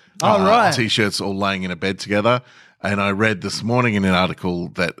Matter right. t-shirts, all laying in a bed together. And I read this morning in an article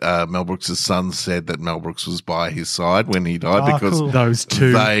that Mel Brooks' son said that Mel Brooks was by his side when he died Oh, because cool. Those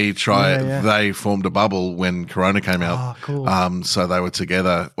two. they formed a bubble when Corona came out. Oh, cool. So they were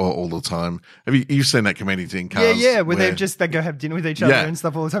together all the time. Have you've seen that comedy in Cars? Yeah, where they go have dinner with each other Yeah. and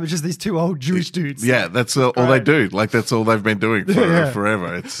stuff all the time. It's just these 2 old Jewish dudes. Yeah, that's all they do. Like that's all they've been doing Yeah.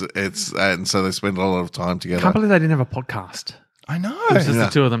 forever. It's and so they spend a lot of time together. Can't believe they didn't have a podcast. I know. It's just Yeah.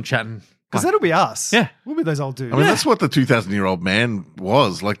 the two of them chatting. Because that'll be us. Yeah. We'll be those old dudes. I mean, that's what the 2,000-year-old man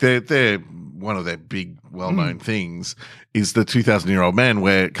was. Like they're one of their big, well-known things is the 2,000-year-old man,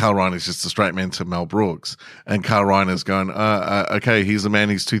 where Carl Reiner's just a straight man to Mel Brooks, and Carl Reiner's going, okay, here's a man,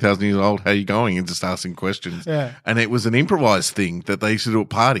 he's 2,000 years old, how you going? And just asking questions. Yeah. And it was an improvised thing that they used to do at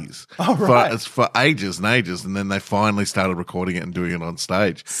parties for ages and ages, and then they finally started recording it and doing it on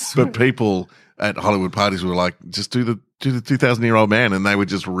stage. But people at Hollywood parties were like, just do the 2,000-year-old man, and they would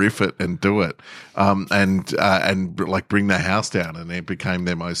just riff it and do it, and like bring their house down, and it became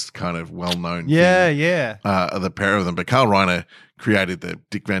their most kind of well-known. Yeah. The pair of them. But Carl Reiner created the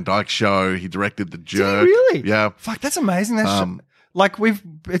Dick Van Dyke Show. He directed The Jerk. Really? Yeah. Fuck, that's amazing. Like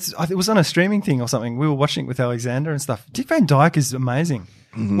it was on a streaming thing or something. We were watching it with Alexander and stuff. Dick Van Dyke is amazing.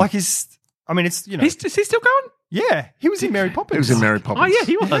 Like it's you know, Is he still going? yeah, he was in Mary Poppins. He was in Mary Poppins. Oh, yeah,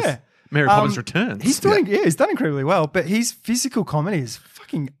 he was. Yeah. Mary Poppins Returns. He's doing, he's done incredibly well, but his physical comedy is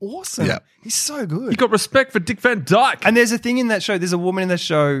fucking awesome. Yeah. He's so good. You got respect for Dick Van Dyke. And there's a thing in that show, there's a woman in the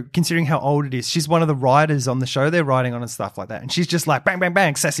show, considering how old it is, she's one of the writers on the show they're writing on and stuff like that. And she's just like, bang, bang,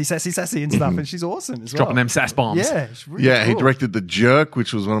 bang, sassy, sassy, sassy and stuff. And she's awesome as well. Dropping them sass bombs. Yeah, it's really Yeah, he cool. directed The Jerk,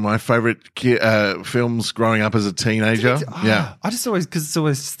 which was one of my favorite films growing up as a teenager. Yeah. I just always, because it's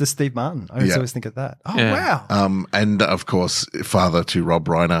always the Steve Martin. I Yeah. always think of that. Oh, Yeah. wow. And of course, father to Rob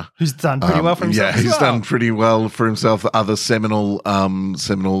Reiner. Who's done pretty well for himself. Yeah, as he's well. done pretty well for himself. The other seminal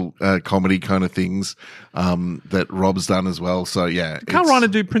comedy kind of things that Rob's done as well. So yeah, Can't it's-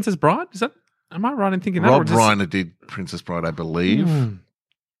 Reiner do Princess Bride? Am I right in thinking that? Rob or just- Reiner did Princess Bride, I believe.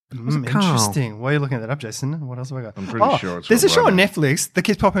 Interesting. Why are you looking that up, Jason? What else have I got? I'm pretty sure it's there's a Rob show on Reiner. Netflix that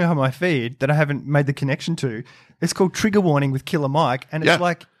keeps popping up on my feed that I haven't made the connection to. It's called Trigger Warning with Killer Mike, and it's Yeah.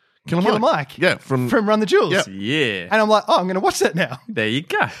 like Killer Mike. Yeah, from Run the Jewels. Yeah. Yeah. And I'm like, I'm going to watch that now. There you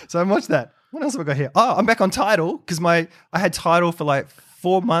go. So I watched that. What else have I got here? Oh, I'm back on Tidal because I had Tidal for like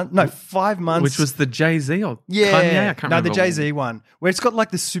 5 months. Which was the Jay-Z or yeah, Kanye? I can't no, remember. the Jay-Z one where it's got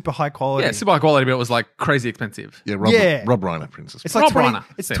like the super high quality. Yeah, super high quality, but it was like crazy expensive. Yeah, Yeah. Rob Reiner, Princess. It's Rob like Reiner.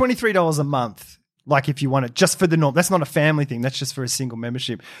 it's Yeah. $23 a month. Like if you want it just for the norm. That's not a family thing. That's just for a single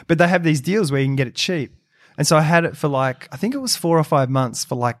membership. But they have these deals where you can get it cheap. And so I had it for like, I think it was 4 or 5 months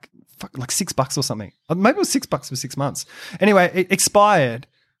for like $6 or something. Maybe it was $6 for 6 months. Anyway, it expired.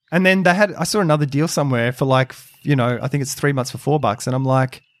 And then I saw another deal somewhere for like, I think it's 3 months for $4. And I'm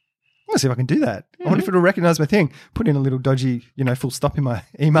like, I'm going to see if I can do that. I wonder if it'll recognize my thing. Put in a little dodgy, full stop in my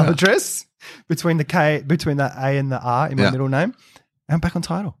email address between the A and the R in my Yeah. middle name. And I'm back on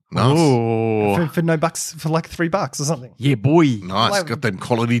Tidal. Nice. Oh. For no bucks, for like $3 or something. Yeah, boy. Nice. Like- Got them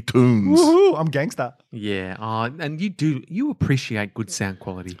quality tunes. Woohoo, I'm gangster. Yeah. And you appreciate good sound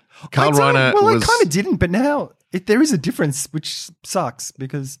quality. Carl I don't- Reiner Well, was... I kind of didn't, but now there is a difference, which sucks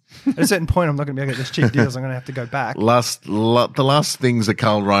because at a certain point, I'm not going to be able to get those cheap deals. I'm going to have to go back. the last things that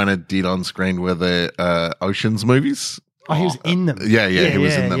Carl Reiner did on screen were the Oceans movies. Oh, he was in them. Yeah, he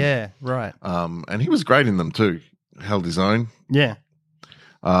was in them. Yeah, right. And he was great in them too. Held his own. Yeah.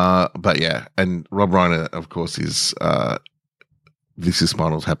 But yeah, and Rob Reiner, of course, is This Is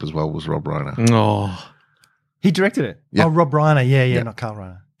Spinal Tap as well, was Rob Reiner. Oh. He directed it. Yeah. Oh, Rob Reiner. Yeah, Yeah. not Carl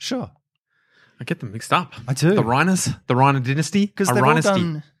Reiner. Sure. I get them mixed up. I do. The Reiners, the Reiner dynasty, Because a they've all Reinasty.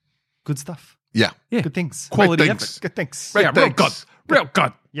 done good stuff. Yeah. Yeah. Good things. Quality Great effort. things. Good things. Great Yeah, real good. things. Real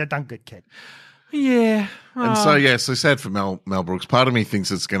good. You done good, kid. Yeah. And so sad for Mel Brooks. Part of me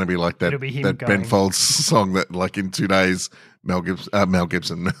thinks it's going to be like that, It'll be him that going. Ben Folds song that, like, in 2 days, Mel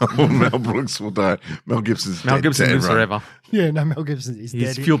Gibson, Mel Brooks will die. Mel Gibson's Mel dead Gibson to lives everyone. forever. Yeah, no, Mel Gibson is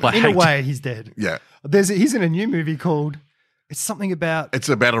He's dead. fueled by in a hate. way, he's dead. Yeah. He's in a new movie called, it's something about, It's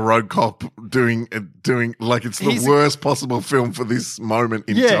about a road cop doing like it's the He's- worst possible film for this moment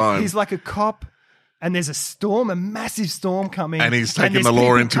in time. he's like a cop. And there's a massive storm coming. And he's taking there's the law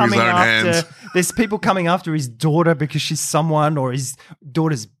people into his coming own hands. There's people coming after his daughter because she's someone or his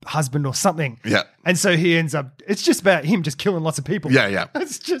daughter's husband or something. Yeah. And so he ends up, it's just about him just killing lots of people. Yeah.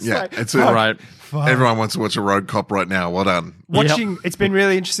 It's just Yeah, like, it's fuck. Right. Fuck. Everyone wants to watch a road cop right now. Well done. Watching, it's been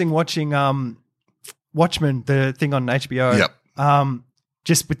really interesting watching Watchmen, the thing on HBO. Yep.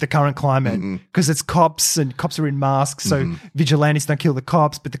 Just with the current climate, because it's cops and cops are in masks, so vigilantes don't kill the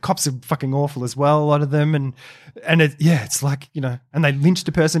cops, but the cops are fucking awful as well, a lot of them, and it's like, and they lynched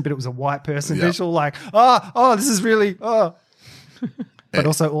a person, but it was a white person. Yeah. It's all like, this is really, but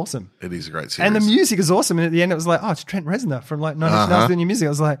also awesome. It is a great series. And the music is awesome. And at the end, it was like, it's Trent Reznor from like 9 Inch Nails doing new music. I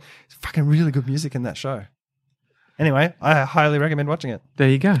was like, it's fucking really good music in that show. Anyway, I highly recommend watching it. There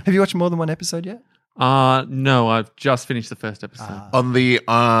you go. Have you watched more than one episode yet? No, I've just finished the first episode. on the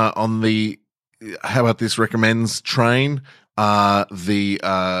how about this recommends train, the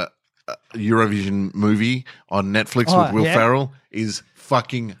Eurovision movie on Netflix with Will Ferrell is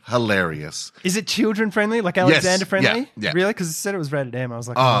fucking hilarious. Is it children friendly, like Alexander friendly? yeah. Really? Because it said it was rated M. I was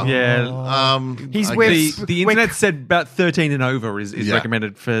like, Yeah. He's I with- guess- The internet said about 13 and over is Yeah.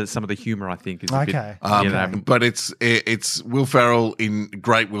 recommended for some of the humor, I think. Is a bit, Okay. but it's Will Ferrell in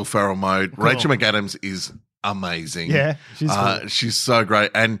great Will Ferrell mode. Rachel McAdams is amazing. Yeah, she's cool. she's so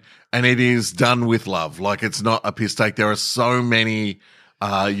great, and it is done with love. Like, it's not a piss take. There are so many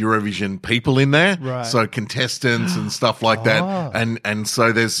Eurovision people in there, Right. so contestants and stuff like that, and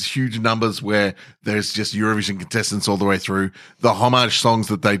so there's huge numbers where there's just Eurovision contestants all the way through. The homage songs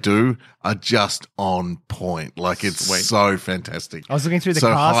that they do are just on point. Like, it's so fantastic. I was looking through the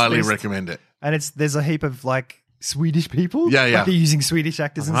so cast highly list. recommend it. And there's a heap of like Swedish people. Yeah, yeah. Like they're using Swedish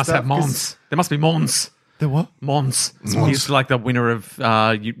actors and must stuff. have Mons. There must be Mons. The what? Mons. He's like the winner of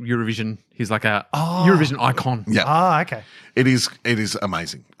Eurovision. He's like a Eurovision icon. Yeah. Okay. It is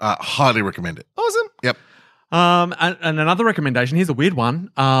amazing. Highly recommend it. Awesome. Yep. And another recommendation, here's a weird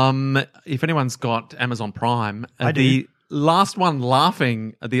one. If anyone's got Amazon Prime, the last one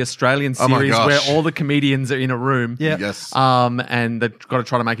laughing, the Australian Oh my series gosh. where all the comedians are in a room. Yeah. Yes. And they've got to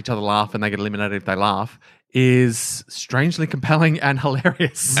try to make each other laugh and they get eliminated if they laugh, is strangely compelling and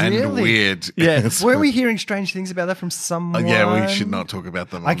hilarious. And Really? weird. Yeah. Were we hearing strange things about that from someone? Yeah, we should not talk about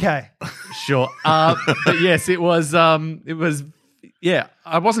them. Okay. Sure. But yes, it was, yeah,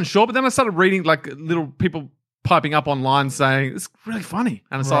 I wasn't sure, but then I started reading like little people piping up online saying it's really funny.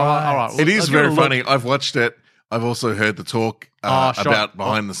 And so, Right. all right. It is I'll give a very look. funny. I've watched it. I've also heard the talk Shot. about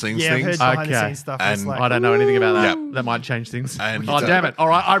behind the scenes Yeah, I've heard things. behind the Okay. scenes stuff. And It's like, I don't know anything about that. Yeah. That might change things. And- Damn it. All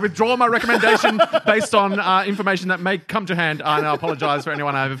right. I withdraw my recommendation based on information that may come to hand. And I apologize for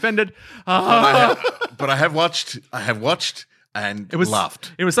anyone I've offended. But I have watched and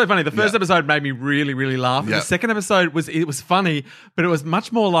laughed. It was so funny. The first Yeah. episode made me really, really laugh. Yeah. The second episode was funny, but it was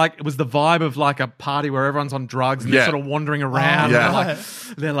much more like it was the vibe of like a party where everyone's on drugs and Yeah. they're sort of wandering around. Yeah. And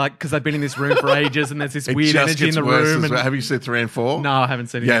they're like, because they've been in this room for ages and there's this It weird just energy in gets the worse room. as well. And, Have you seen 3 and 4? no, I haven't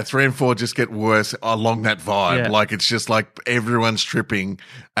seen it. Yeah, yet. 3 and 4 just get worse along that vibe. Yeah. Like it's just like everyone's tripping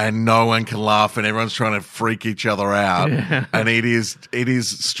and no one can laugh and everyone's trying to freak each other out. Yeah. And it is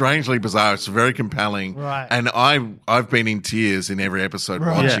strangely bizarre. It's very compelling. Right. And I've been in tears in every episode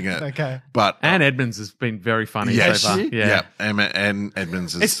watching Yeah. it. Okay. But And Edmonds has been very funny yes, so far. yeah. And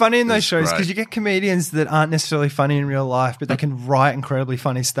Edmonds is It's funny in those is shows great. because you get comedians that aren't necessarily funny in real life, but they can write incredibly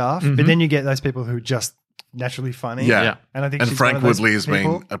funny stuff. But then you get those people who are just naturally funny. Yeah. Yeah. And I think she's Frank one of those Woodley has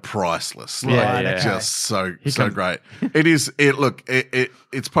people. been a priceless. Yeah, Like, yeah. just so can- great.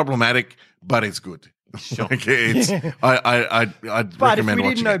 It's problematic, but it's good. Like, I'd But if recommend we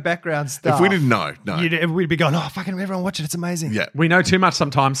watching didn't know it. background stuff, If we didn't know, no. we'd be going, oh, fucking everyone watch it. It's amazing. Yeah. We know too much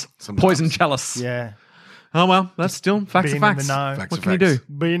sometimes. Sometimes. Poison chalice. Yeah. Oh, well, that's still facts being are in the facts. know. Facts What are can you do? facts.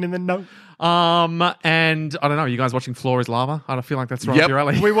 Being in the know. And I don't know, are you guys watching Floor is Lava? I don't feel like that's right Yep. up your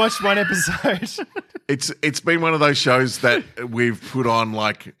alley. We watched one episode. It's been one of those shows that we've put on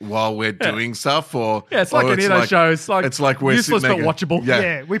like while we're doing stuff, or Yeah, it's like any of those shows. Like, it's like we're useless sitting there but watchable. Yeah,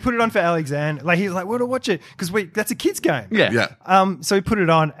 Yeah, we put it on for Alexander. Like he's like, "We're gonna watch it because that's a kids game." Yeah. yeah. So we put it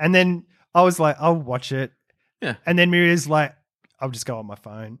on, and then I was like, "I'll watch it." Yeah. And then Miria's like, "I'll just go on my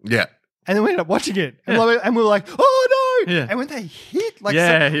phone." Yeah. And then we ended up watching it, and we were like, "Oh no!" Yeah. And when they hit, like,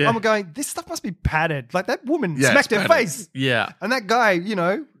 Yeah, yeah. I'm going, "This stuff must be padded." Like that woman Yeah, smacked it's her padded. face, Yeah. and that guy,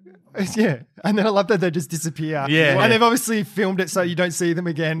 yeah. And then I love that they just disappear. Yeah. And they've obviously filmed it so you don't see them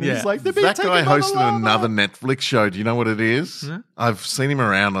again. And Yeah. it's like they're being That taken guy by the hosted lava. another Netflix show. Do you know what it is? I've seen him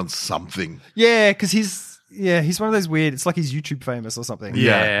around on something. Yeah, because he's one of those weird. It's like he's YouTube famous or something.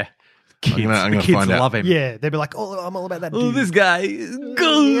 Yeah. Kids, I'm the gonna kids find out. love him. Yeah, they'd be like, "Oh, I'm all about that." Oh, dude. this guy.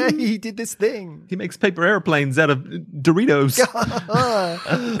 Yeah, he did this thing. He makes paper airplanes out of Doritos.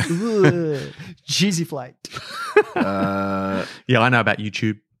 Cheesy flight. Yeah, I know about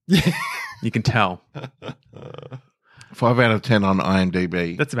YouTube. You can tell. 5 out of 10 on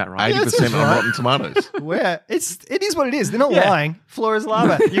IMDb. That's about right. 80% on Rotten Tomatoes. Where it is what it is. They're not Yeah. lying. Floor is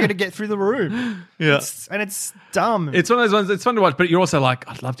lava. You're going to get through the room. Yeah. It's dumb. It's one of those ones, it's fun to watch, but you're also like,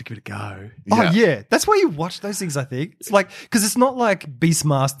 I'd love to give it a go. Oh yeah, that's why you watch those things. I think it's like because it's not like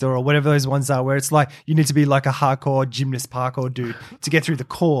Beastmaster or whatever those ones are, where it's like you need to be like a hardcore gymnast parkour dude to get through the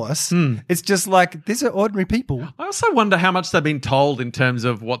course. It's just like these are ordinary people. I also wonder how much they've been told in terms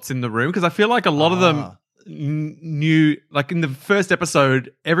of what's in the room, because I feel like a lot of them knew, like in the first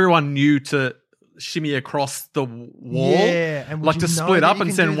episode, everyone knew to shimmy across the wall, Yeah, and would like you to know split that up you and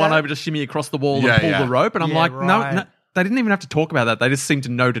can send do one that? over to shimmy across the wall Yeah, and pull yeah. the rope. And I'm Yeah, like, right. no, they didn't even have to talk about that. They just seemed to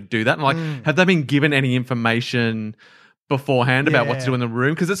know to do that. And like, have they been given any information beforehand about what to Yeah. do in the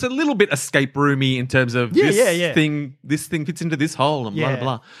room? Because it's a little bit escape roomy in terms of Yeah, this yeah. thing fits into this hole and Yeah.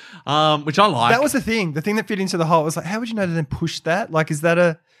 blah, blah, blah. Which I like. That was the thing. The thing that fit into the hole was like, how would you know to then push that? Like, is that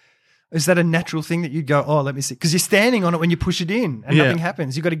a natural thing that you'd go, oh, let me see? Because you're standing on it when you push it in and Yeah. nothing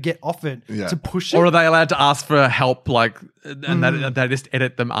happens. You've got to get off it Yeah. to push it. Or are they allowed to ask for help, like, and they just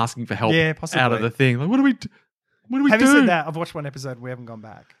edit them asking for help Yeah, possibly. out of the thing? Like, what do we do? Having said that, I've watched one episode. We haven't gone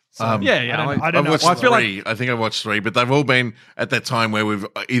back. So, Yeah, I don't, like, I don't I've know. watched Well, I feel like- 3. I think I watched 3, but they've all been at that time where we've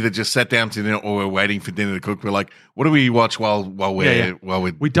either just sat down to dinner or we're waiting for dinner to cook. We're like, what do we watch while we're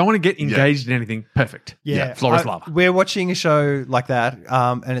we don't want to get engaged in anything. Perfect. Yeah, Floor is lava. We're watching a show like that,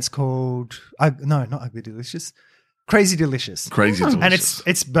 and it's called no, not Ugly Delicious, Crazy Delicious. Crazy And delicious.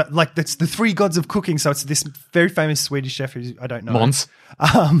 it's but like it's the three gods of cooking. So it's this very famous Swedish chef who I don't know, Måns.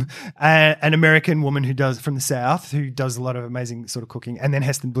 An American woman who does from the South who does a lot of amazing sort of cooking, and then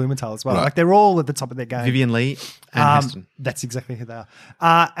Heston Blumenthal as well. Right. Like they're all at the top of their game. Vivian Lee and Heston. That's exactly who they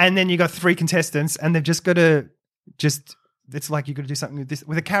are. And then you got 3 contestants, and they've just got to it's like you got to do something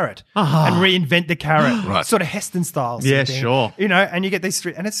with a carrot and reinvent the carrot, Right. sort of Heston style. sort of Yeah, thing. sure. You know, and you get these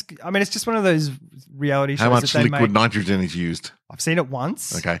 3, and it's just one of those reality shows. How much that they liquid make. nitrogen is used? I've seen it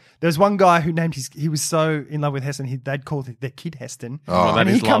once. Okay. There's one guy who he was so in love with Heston, they'd called their kid Heston. Oh, that and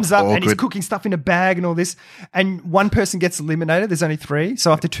he is love. comes up and he's Awkward. cooking stuff in a bag and all this. And one person gets eliminated. There's only 3.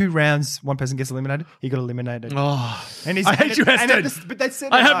 So after 2 rounds, one person gets eliminated. He got eliminated. Oh, And he's, I hate you, and Heston. but they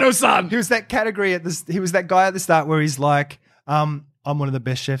said I it have like- no son. He was that category at this. He was that guy at the start where he's like, I'm one of the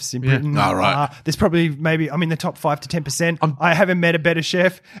best chefs in Yeah. Britain. Oh, right. There's probably maybe I'm in the top 5 to 10%. I haven't met a better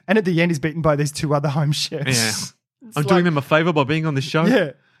chef, and at the end, he's beaten by these 2 other home chefs. Yeah. I'm doing them a favor by being on this show.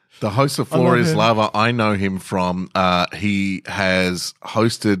 Yeah. The host of I love Floor is him. Lava, I know him from, he has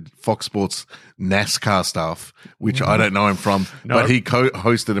hosted Fox Sports NASCAR stuff, which I don't know him from, but he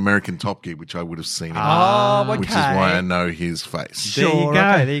hosted American Top Gear, which I would have seen him Oh, in, which is why I know his face. There you Sure. go.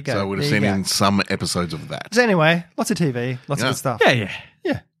 Okay, there you go. So I would have There you seen go. him in some episodes of that. So anyway, lots of TV, lots Yeah. of good stuff. Yeah, yeah.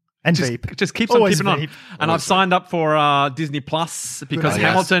 Yeah. And Veep. Just keeps on Always keeping on. Veep. And I've signed up for Disney Plus because idea.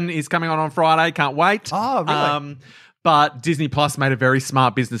 Hamilton is coming on Friday. Can't wait. Oh, really? But Disney Plus made a very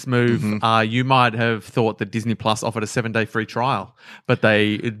smart business move. Mm-hmm. You might have thought that Disney Plus offered a 7-day free trial, but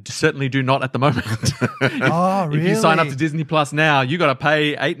they certainly do not at the moment. Oh, If you sign up really? to Disney Plus now, you got to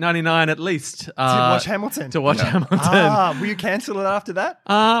pay $8.99 at least to watch Hamilton. To watch Hamilton. Will you cancel it after that?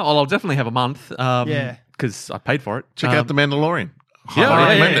 Well, I'll definitely have a month. Yeah. Because I paid for it. Check out The Mandalorian. yeah,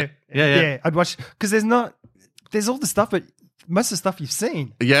 Highly yeah, recommend yeah. it. Yeah. I'd watch because there's all the stuff, but most of the stuff you've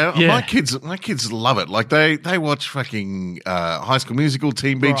seen. Yeah, Yeah. my kids love it. Like they watch fucking High School Musical,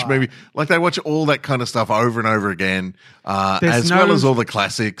 Teen Beach Right. Movie. Like they watch all that kind of stuff over and over again, There's as no- well as all the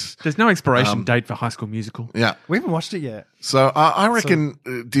classics. There's no expiration date for High School Musical. Yeah. We haven't watched it yet. So I reckon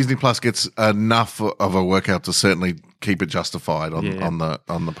Disney Plus gets enough of a workout to certainly keep it justified on Yeah.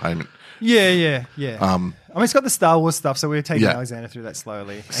 on the payment. Yeah. I mean, it's got the Star Wars stuff, so we're taking Yeah. Alexander through that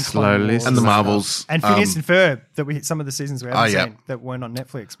slowly. And Slowly. Clone Wars And the stuff. Marvels. And Phineas and Ferb, that some of the seasons we haven't Oh, yeah. seen that weren't on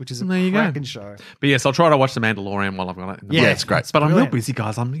Netflix, which is a There you go. cracking show. But yes, I'll try to watch The Mandalorian while I've got it. Yeah, it's great. But I'm real Brilliant. busy,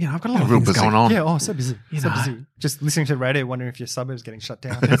 guys. I've got a lot of real things busy. going on. Yeah, so busy. So know. busy. Just listening to the radio, wondering if your suburb's getting shut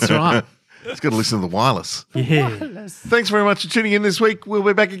down. That's right. It's got to listen to the wireless. Yeah. Thanks very much for tuning in this week. We'll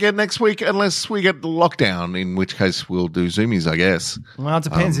be back again next week, unless we get lockdown, in which case we'll do Zoomies, I guess. Well, it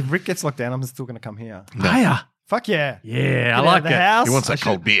depends. If Rick gets locked down, I'm still going to come here. Hiya. Fuck yeah. Yeah, Get I out like of the it. house. He wants that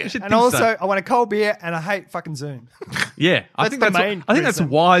cold beer. should And think also, so. I want a cold beer, and I hate fucking Zoom. Yeah, I That's think the that's main I think that's a reason.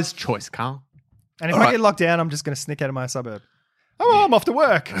 wise choice, Carl. And if All I right. get locked down, I'm just going to sneak out of my suburb. Oh, I'm off to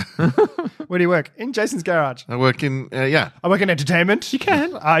work. Where do you work? In Jason's garage. I work in, yeah. I work in entertainment. You can.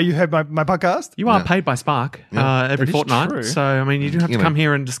 You heard my podcast? You are paid by Spark every That is fortnight, true. so I mean, you do have to You know. come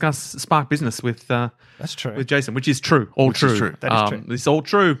here and discuss Spark business with That's true. with Jason, which is true, all Which true. is true. That is true. It's all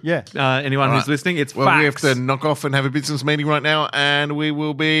true. Yeah. Anyone All who's right. listening, it's Well, we have facts. to knock off and have a business meeting right now, and we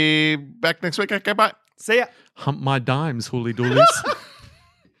will be back next week. Okay, bye. See ya. Hump my dimes, hooly doolies.